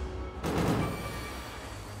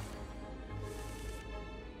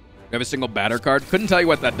 We have a single batter card. Couldn't tell you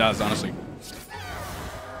what that does, honestly.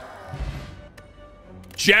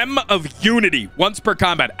 Gem of Unity. Once per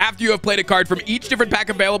combat. After you have played a card from each different pack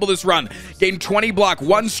available this run, gain 20 block,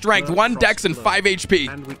 1 strength, 1 dex, and 5 HP.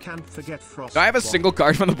 And we can't forget Do I have a single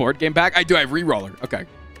card from the board game pack? I do. I have Reroller. Okay.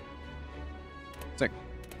 Sick.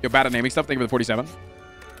 Yo, bad at naming stuff. Thank you for the 47.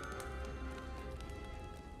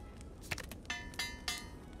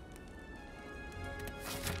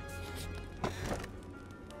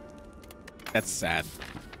 That's sad.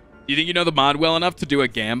 Do you think you know the mod well enough to do a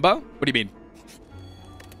Gamba? What do you mean?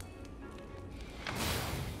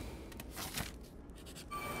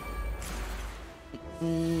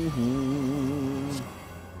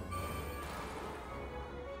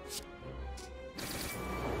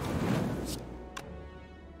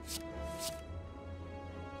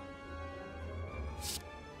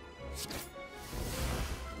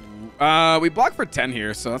 We block for 10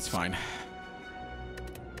 here, so that's fine.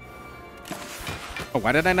 Oh,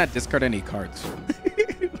 why did I not discard any cards?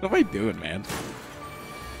 What am I doing, man?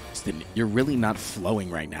 You're really not flowing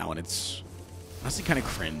right now, and it's honestly kind of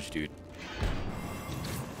cringe, dude.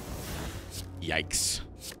 Yikes.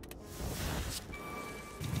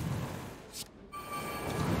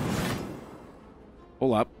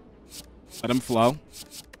 Pull up. Let him flow.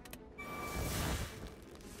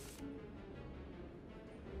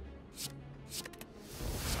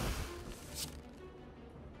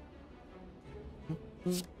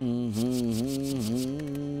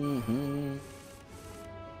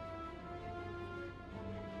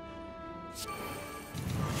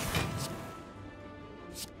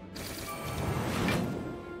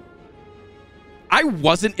 I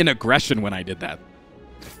wasn't in aggression when I did that.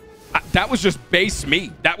 That was just base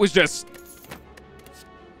me. That was just...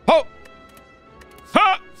 Oh!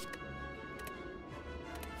 Ha!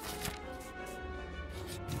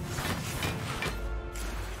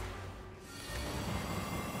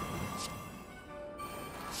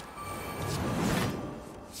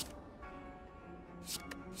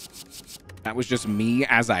 That was just me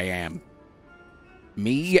as I am.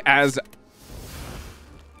 Me as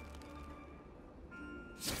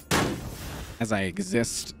I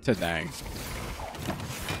exist today.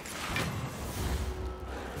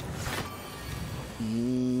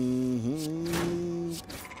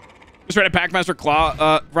 Just read a Packmaster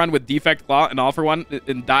Claw run with Defect Claw and All for One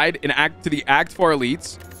and died in the Act 4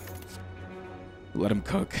 elites. Let him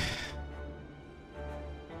cook.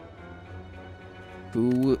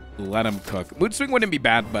 Who let him cook? Mood Swing wouldn't be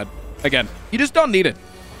bad, but again, you just don't need it.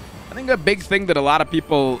 I think a big thing that a lot of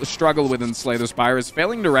people struggle with in Slay the Spire is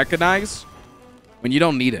failing to recognize when you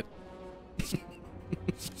don't need it.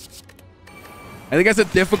 I think that's a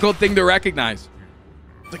difficult thing to recognize.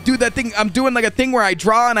 It's like, dude, that thing, I'm doing like a thing where I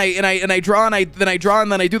draw and I draw and then I draw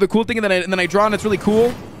and then I do the cool thing and then I draw and it's really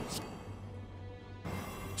cool.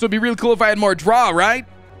 So it'd be really cool if I had more draw, right?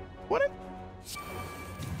 What?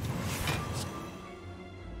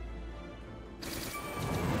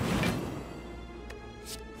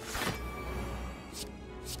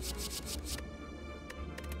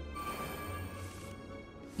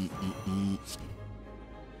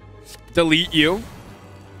 Delete you.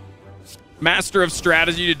 Master of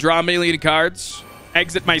strategy to draw a million cards.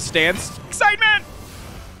 Exit my stance. Excitement!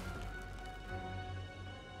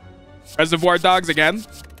 Reservoir Dogs again.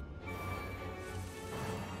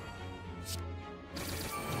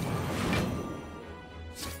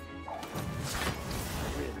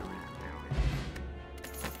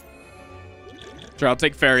 Sure, I'll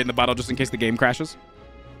take Fairy in the bottle just in case the game crashes.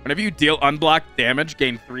 Whenever you deal unblocked damage,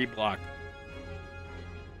 gain 3 block.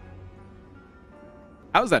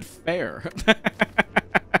 How is that fair?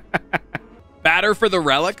 Batter for the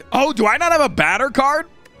relic? Oh, do I not have a batter card?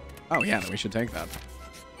 Oh, yeah, then we should take that.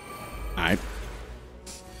 All right.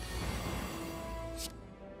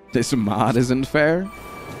 This mod isn't fair.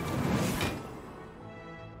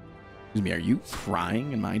 Excuse me, are you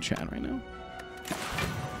crying in my chat right now?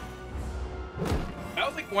 That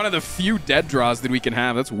was like one of the few dead draws that we can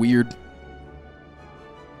have. That's weird.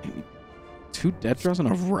 2 dead draws in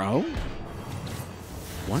a row?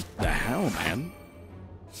 What the hell, man?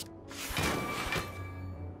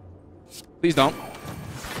 Please don't.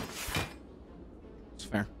 It's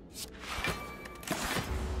fair.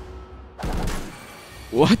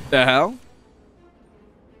 What the hell?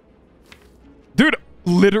 Dude,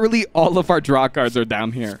 literally all of our draw cards are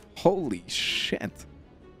down here. Holy shit.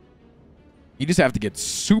 You just have to get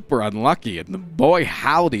super unlucky, and boy,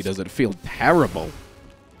 howdy, does it feel terrible.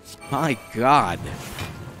 My God.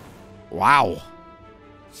 Wow.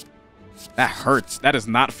 That hurts. That does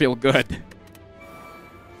not feel good.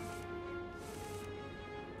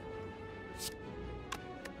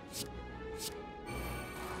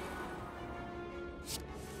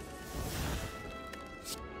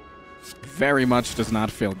 Very much does not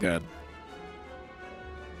feel good.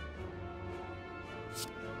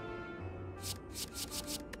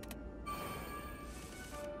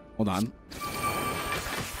 Hold on.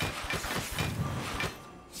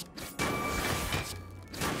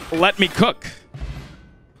 Let me cook.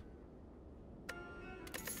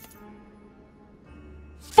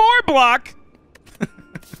 Four block.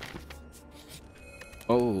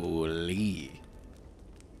 Holy.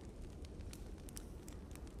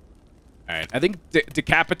 All right. I think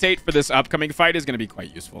decapitate for this upcoming fight is going to be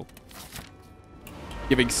quite useful.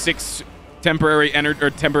 Giving 6 temporary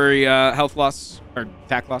temporary health loss or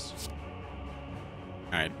attack loss.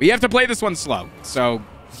 All right. We have to play this one slow, so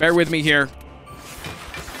bear with me here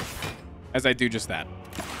as I do just that.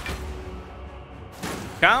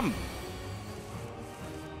 Come.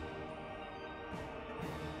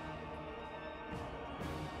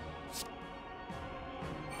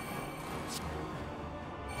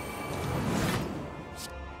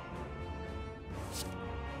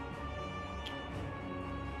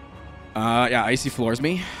 Yeah, Icy floors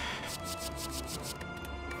me.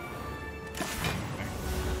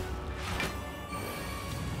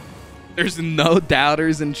 There's no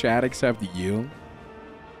doubters in chat except you.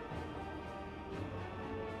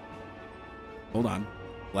 Hold on.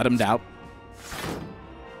 Let him doubt.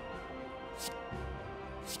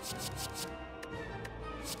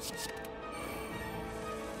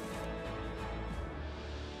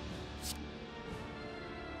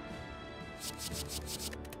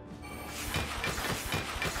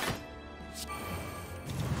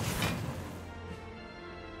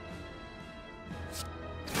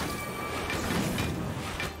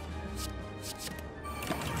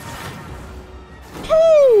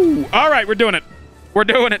 Woo! All right, we're doing it. We're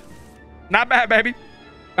doing it. Not bad, baby.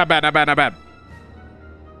 Not bad, not bad, not bad.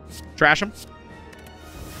 Trash him.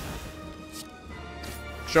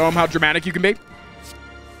 Show him how dramatic you can be.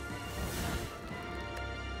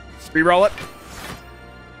 Reroll it.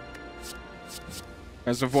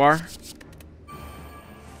 Reservoir.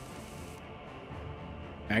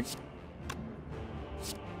 Okay.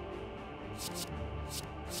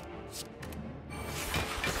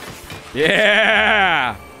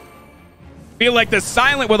 Yeah! Feel like the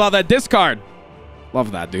silent with all that discard.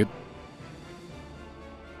 Love that, dude.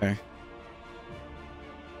 Okay.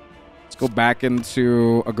 Let's go back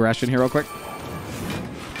into aggression here real quick.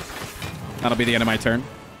 That'll be the end of my turn.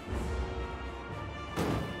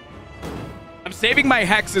 I'm saving my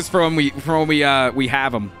hexes for when we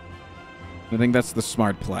have them. I think that's the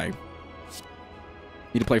smart play.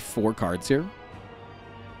 Need to play 4 cards here.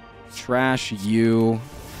 Trash you.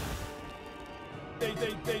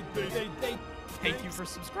 Thank you for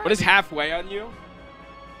subscribing. What is halfway on you?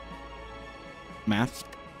 Math.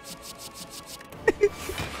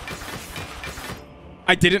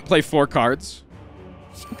 I didn't play 4 cards.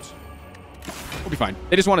 Oops. We'll be fine.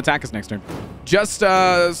 They just won't attack us next turn. Just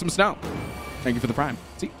some snow. Thank you for the prime.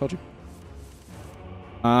 See, told you.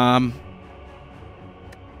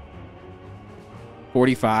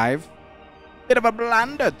 45. Bit of a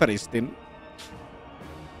blunder, Tristan.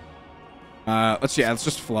 Let's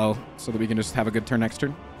just flow so that we can just have a good turn next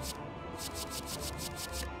turn.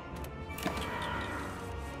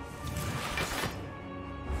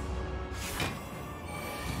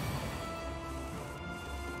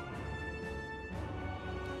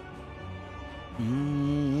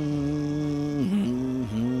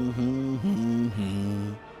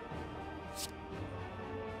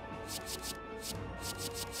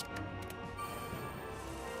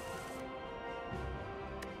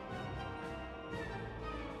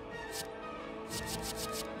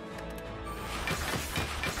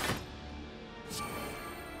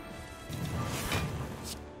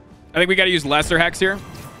 I think we got to use lesser hex here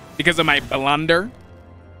because of my blunder.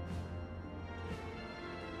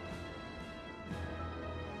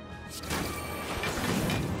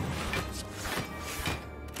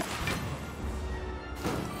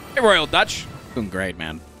 Hey, Royal Dutch. Doing great,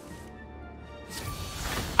 man.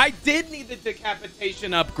 I did need the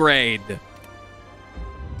decapitation upgrade.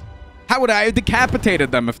 How would I have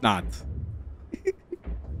decapitated them if not?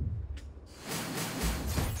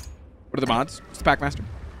 What are the mods? Just the Packmaster.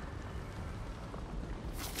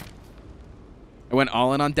 I went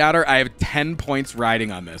all in on Doubter. I have 10 points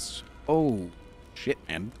riding on this. Oh, shit,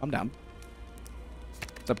 man. I'm down.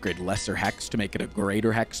 Let's upgrade lesser hex to make it a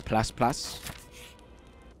greater hex plus.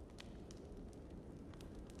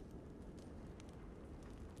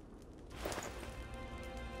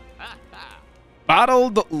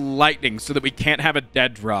 Bottled lightning so that we can't have a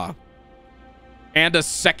dead draw. And a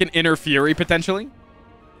second Inner Fury, potentially.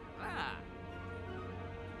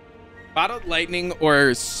 Bottled lightning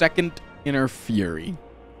or second Inner Fury.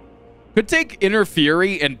 Could take Inner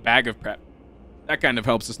Fury and Bag of Prep. That kind of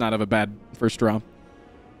helps us not have a bad first draw.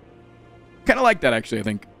 Kind of like that, actually, I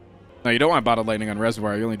think. No, you don't want Bottled Lightning on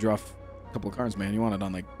Reservoir. You only draw a couple of cards, man. You want it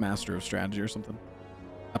on, like, Master of Strategy or something.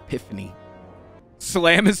 Epiphany.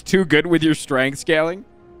 Slam is too good with your strength scaling.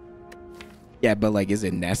 Yeah, but, like, is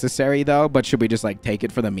it necessary, though? But should we just, like, take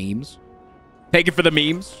it for the memes? Take it for the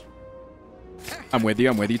memes? I'm with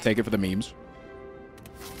you. Take it for the memes.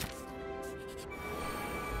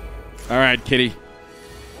 All right, kitty.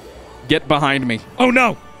 Get behind me. Oh,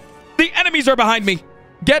 no. The enemies are behind me.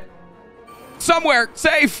 Get somewhere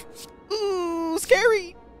safe. Ooh,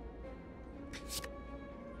 scary.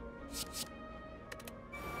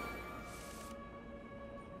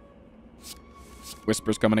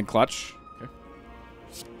 Whisper's coming in clutch. Okay.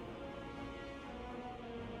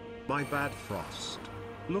 My bad, Frost.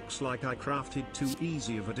 Looks like I crafted too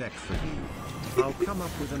easy of a deck for you. I'll come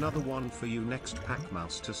up with another one for you next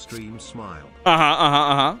Packmaster stream. Smile.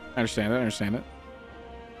 I understand it.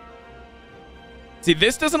 See,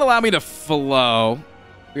 this doesn't allow me to flow.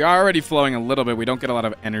 We are already flowing a little bit. We don't get a lot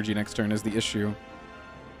of energy next turn is the issue.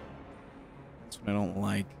 That's what I don't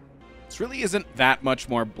like. This really isn't that much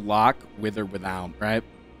more block with or without, right?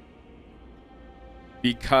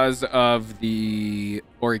 Because of the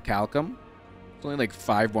Orichalcum. It's only like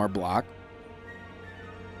 5 more block.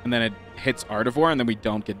 And then it hits Artivore, and then we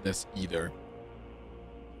don't get this either.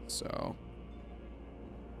 So,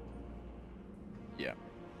 yeah.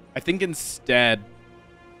 I think instead...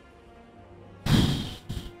 Am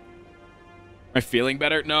I feeling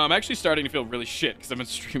better? No, I'm actually starting to feel really shit because I've been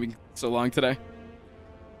streaming so long today.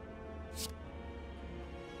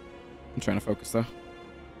 I'm trying to focus, though.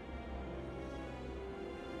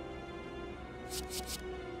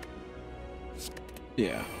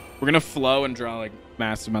 Yeah. We're going to flow and draw, like,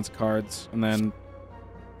 massive amounts of cards. And then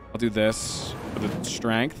I'll do this for the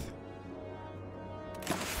strength.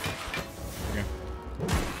 Okay.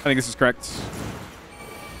 I think this is correct.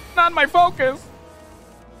 Not my focus!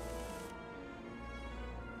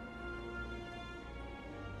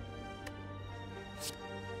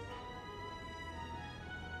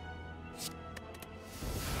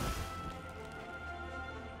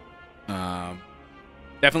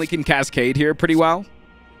 Definitely can cascade here pretty well.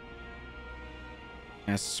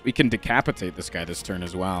 Yes, we can decapitate this guy this turn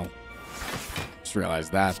as well. Just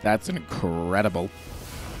realized that. That's incredible.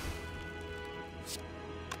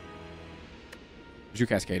 Did you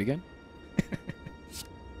cascade again?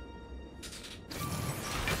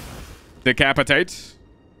 Decapitate.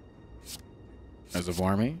 As of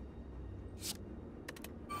army.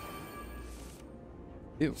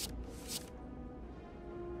 Ew.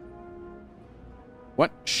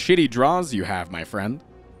 What shitty draws you have, my friend.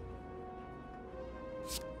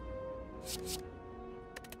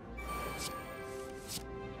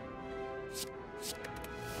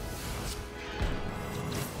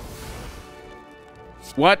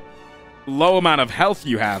 What low amount of health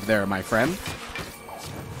you have there, my friend.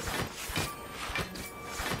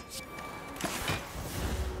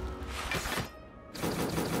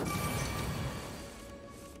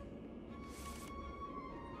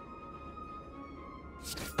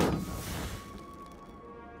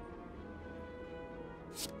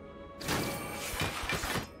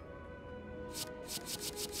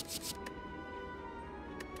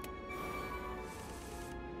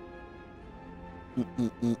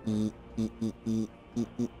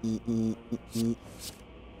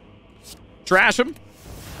 Trash him.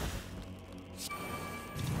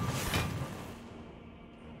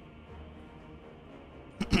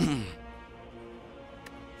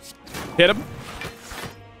 Hit him.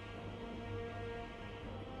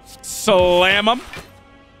 Slam him.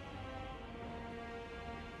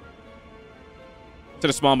 Set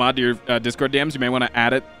a small mod to your Discord DMs. You may want to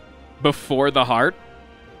add it before the heart.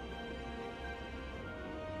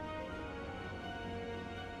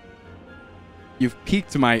 You've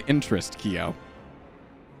piqued my interest, Keo.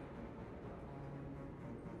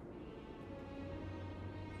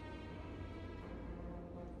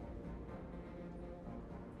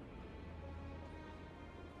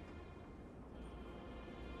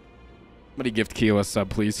 Somebody gift Keo a sub,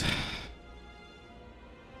 please.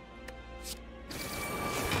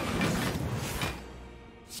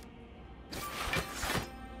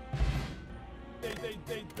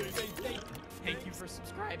 Thank you for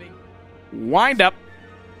subscribing. Wind up.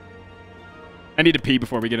 I need to pee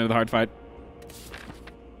before we get into the hard fight.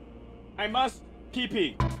 I must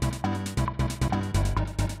pee.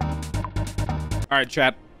 All right,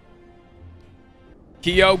 chat.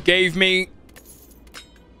 Keo gave me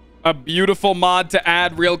a beautiful mod to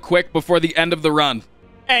add real quick before the end of the run.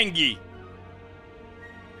 Angie.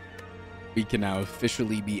 We can now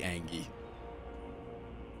officially be Angie.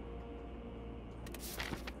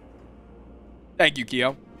 Thank you,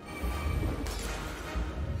 Keo.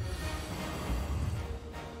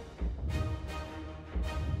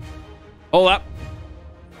 Hold up.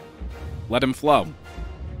 Let him flow.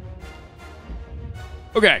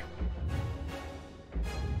 Okay.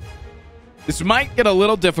 This might get a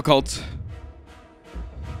little difficult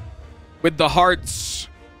with the heart's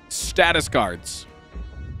status cards.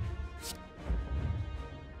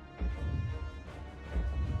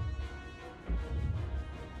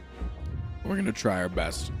 We're going to try our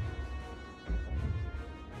best.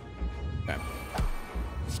 Okay.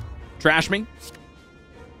 Trash me.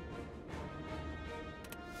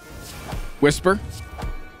 Whisper.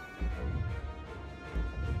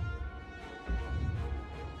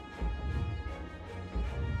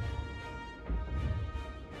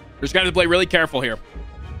 We're just going to play really careful here.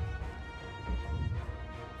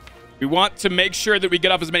 We want to make sure that we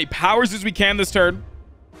get off as many powers as we can this turn,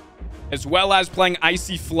 as well as playing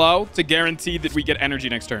Icy Flow to guarantee that we get energy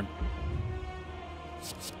next turn.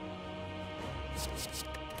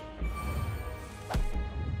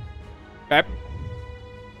 Okay.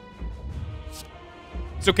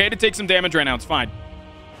 It's okay to take some damage right now. It's fine.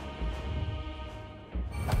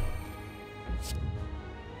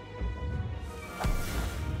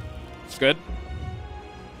 good.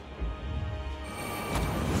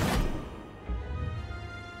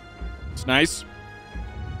 It's nice.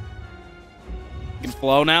 We can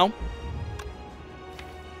flow now.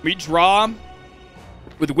 We draw.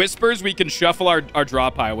 With Whispers, we can shuffle our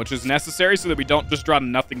draw pile, which is necessary so that we don't just draw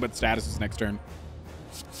nothing but statuses next turn.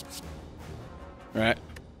 All right.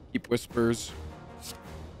 Keep Whispers.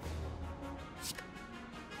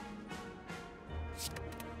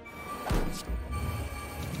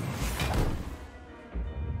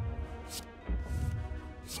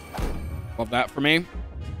 Love that for me.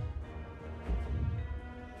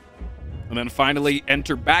 And then finally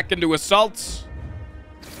enter back into Assault.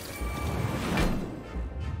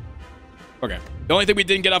 Okay. The only thing we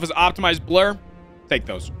didn't get off is Optimized Blur. Take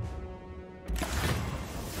those.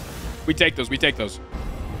 We take those. We take those.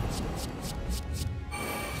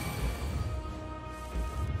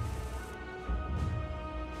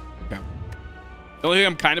 Okay. The only thing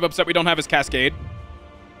I'm kind of upset we don't have is Cascade.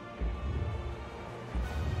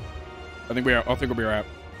 I think we'll be right.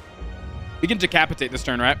 We can decapitate this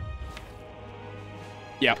turn, right?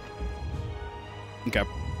 Yeah. Okay.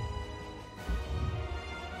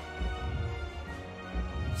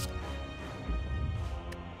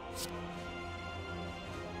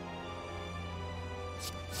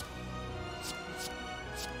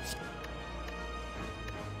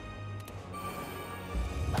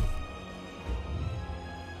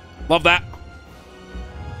 Love that.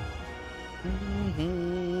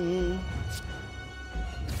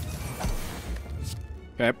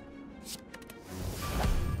 Okay.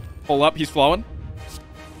 Pull up. He's flowing.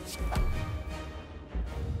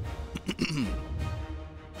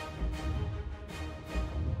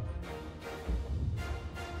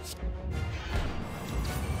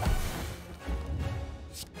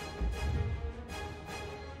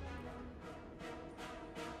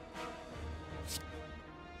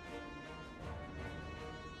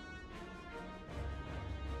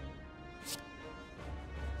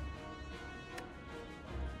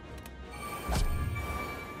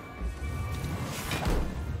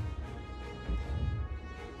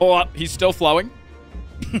 Pull up. He's still flowing.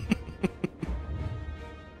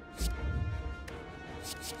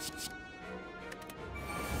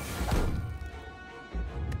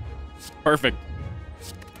 Perfect.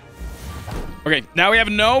 Okay, now we have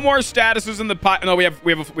no more statuses in the pot. No, we have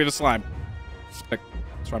a slime.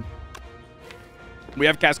 That's fine. We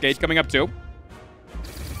have Cascade coming up too.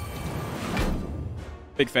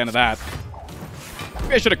 Big fan of that.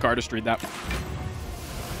 Maybe I should have cardistryed that.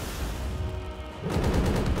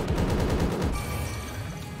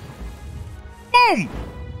 Boom!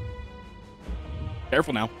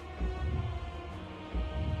 Careful now.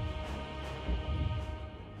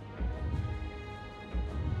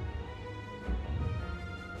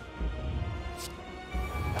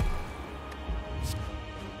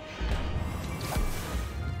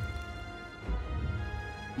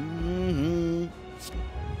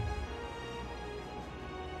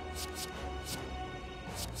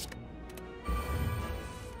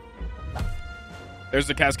 There's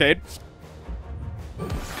the Cascade.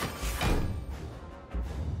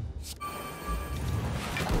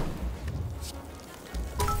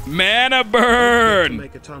 Mana burn!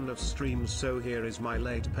 Make a ton of streams, so here is my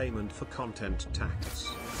late payment for content tax.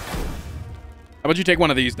 How about you take one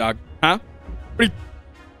of these, dog? Huh? What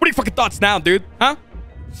are your fucking thoughts now, dude? Huh?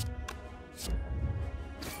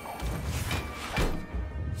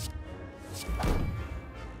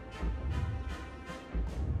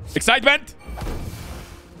 Excitement!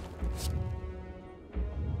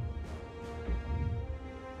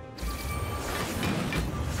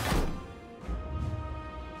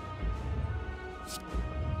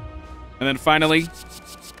 And then finally,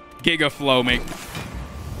 Giga Flow me.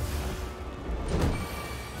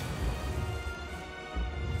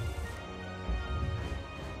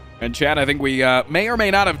 And chat, I think we may or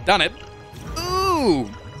may not have done it. Ooh!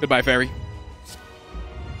 Goodbye, fairy.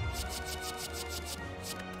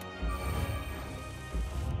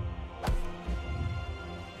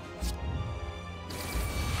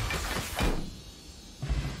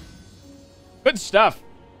 Good stuff.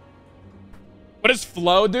 What does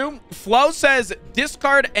Flow do? Flow says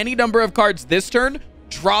discard any number of cards this turn,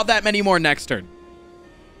 draw that many more next turn.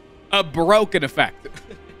 A broken effect.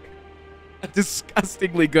 A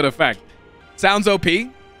disgustingly good effect. Sounds OP? It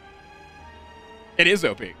is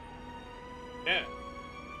OP. Yeah.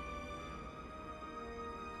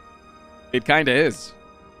 It kind of is.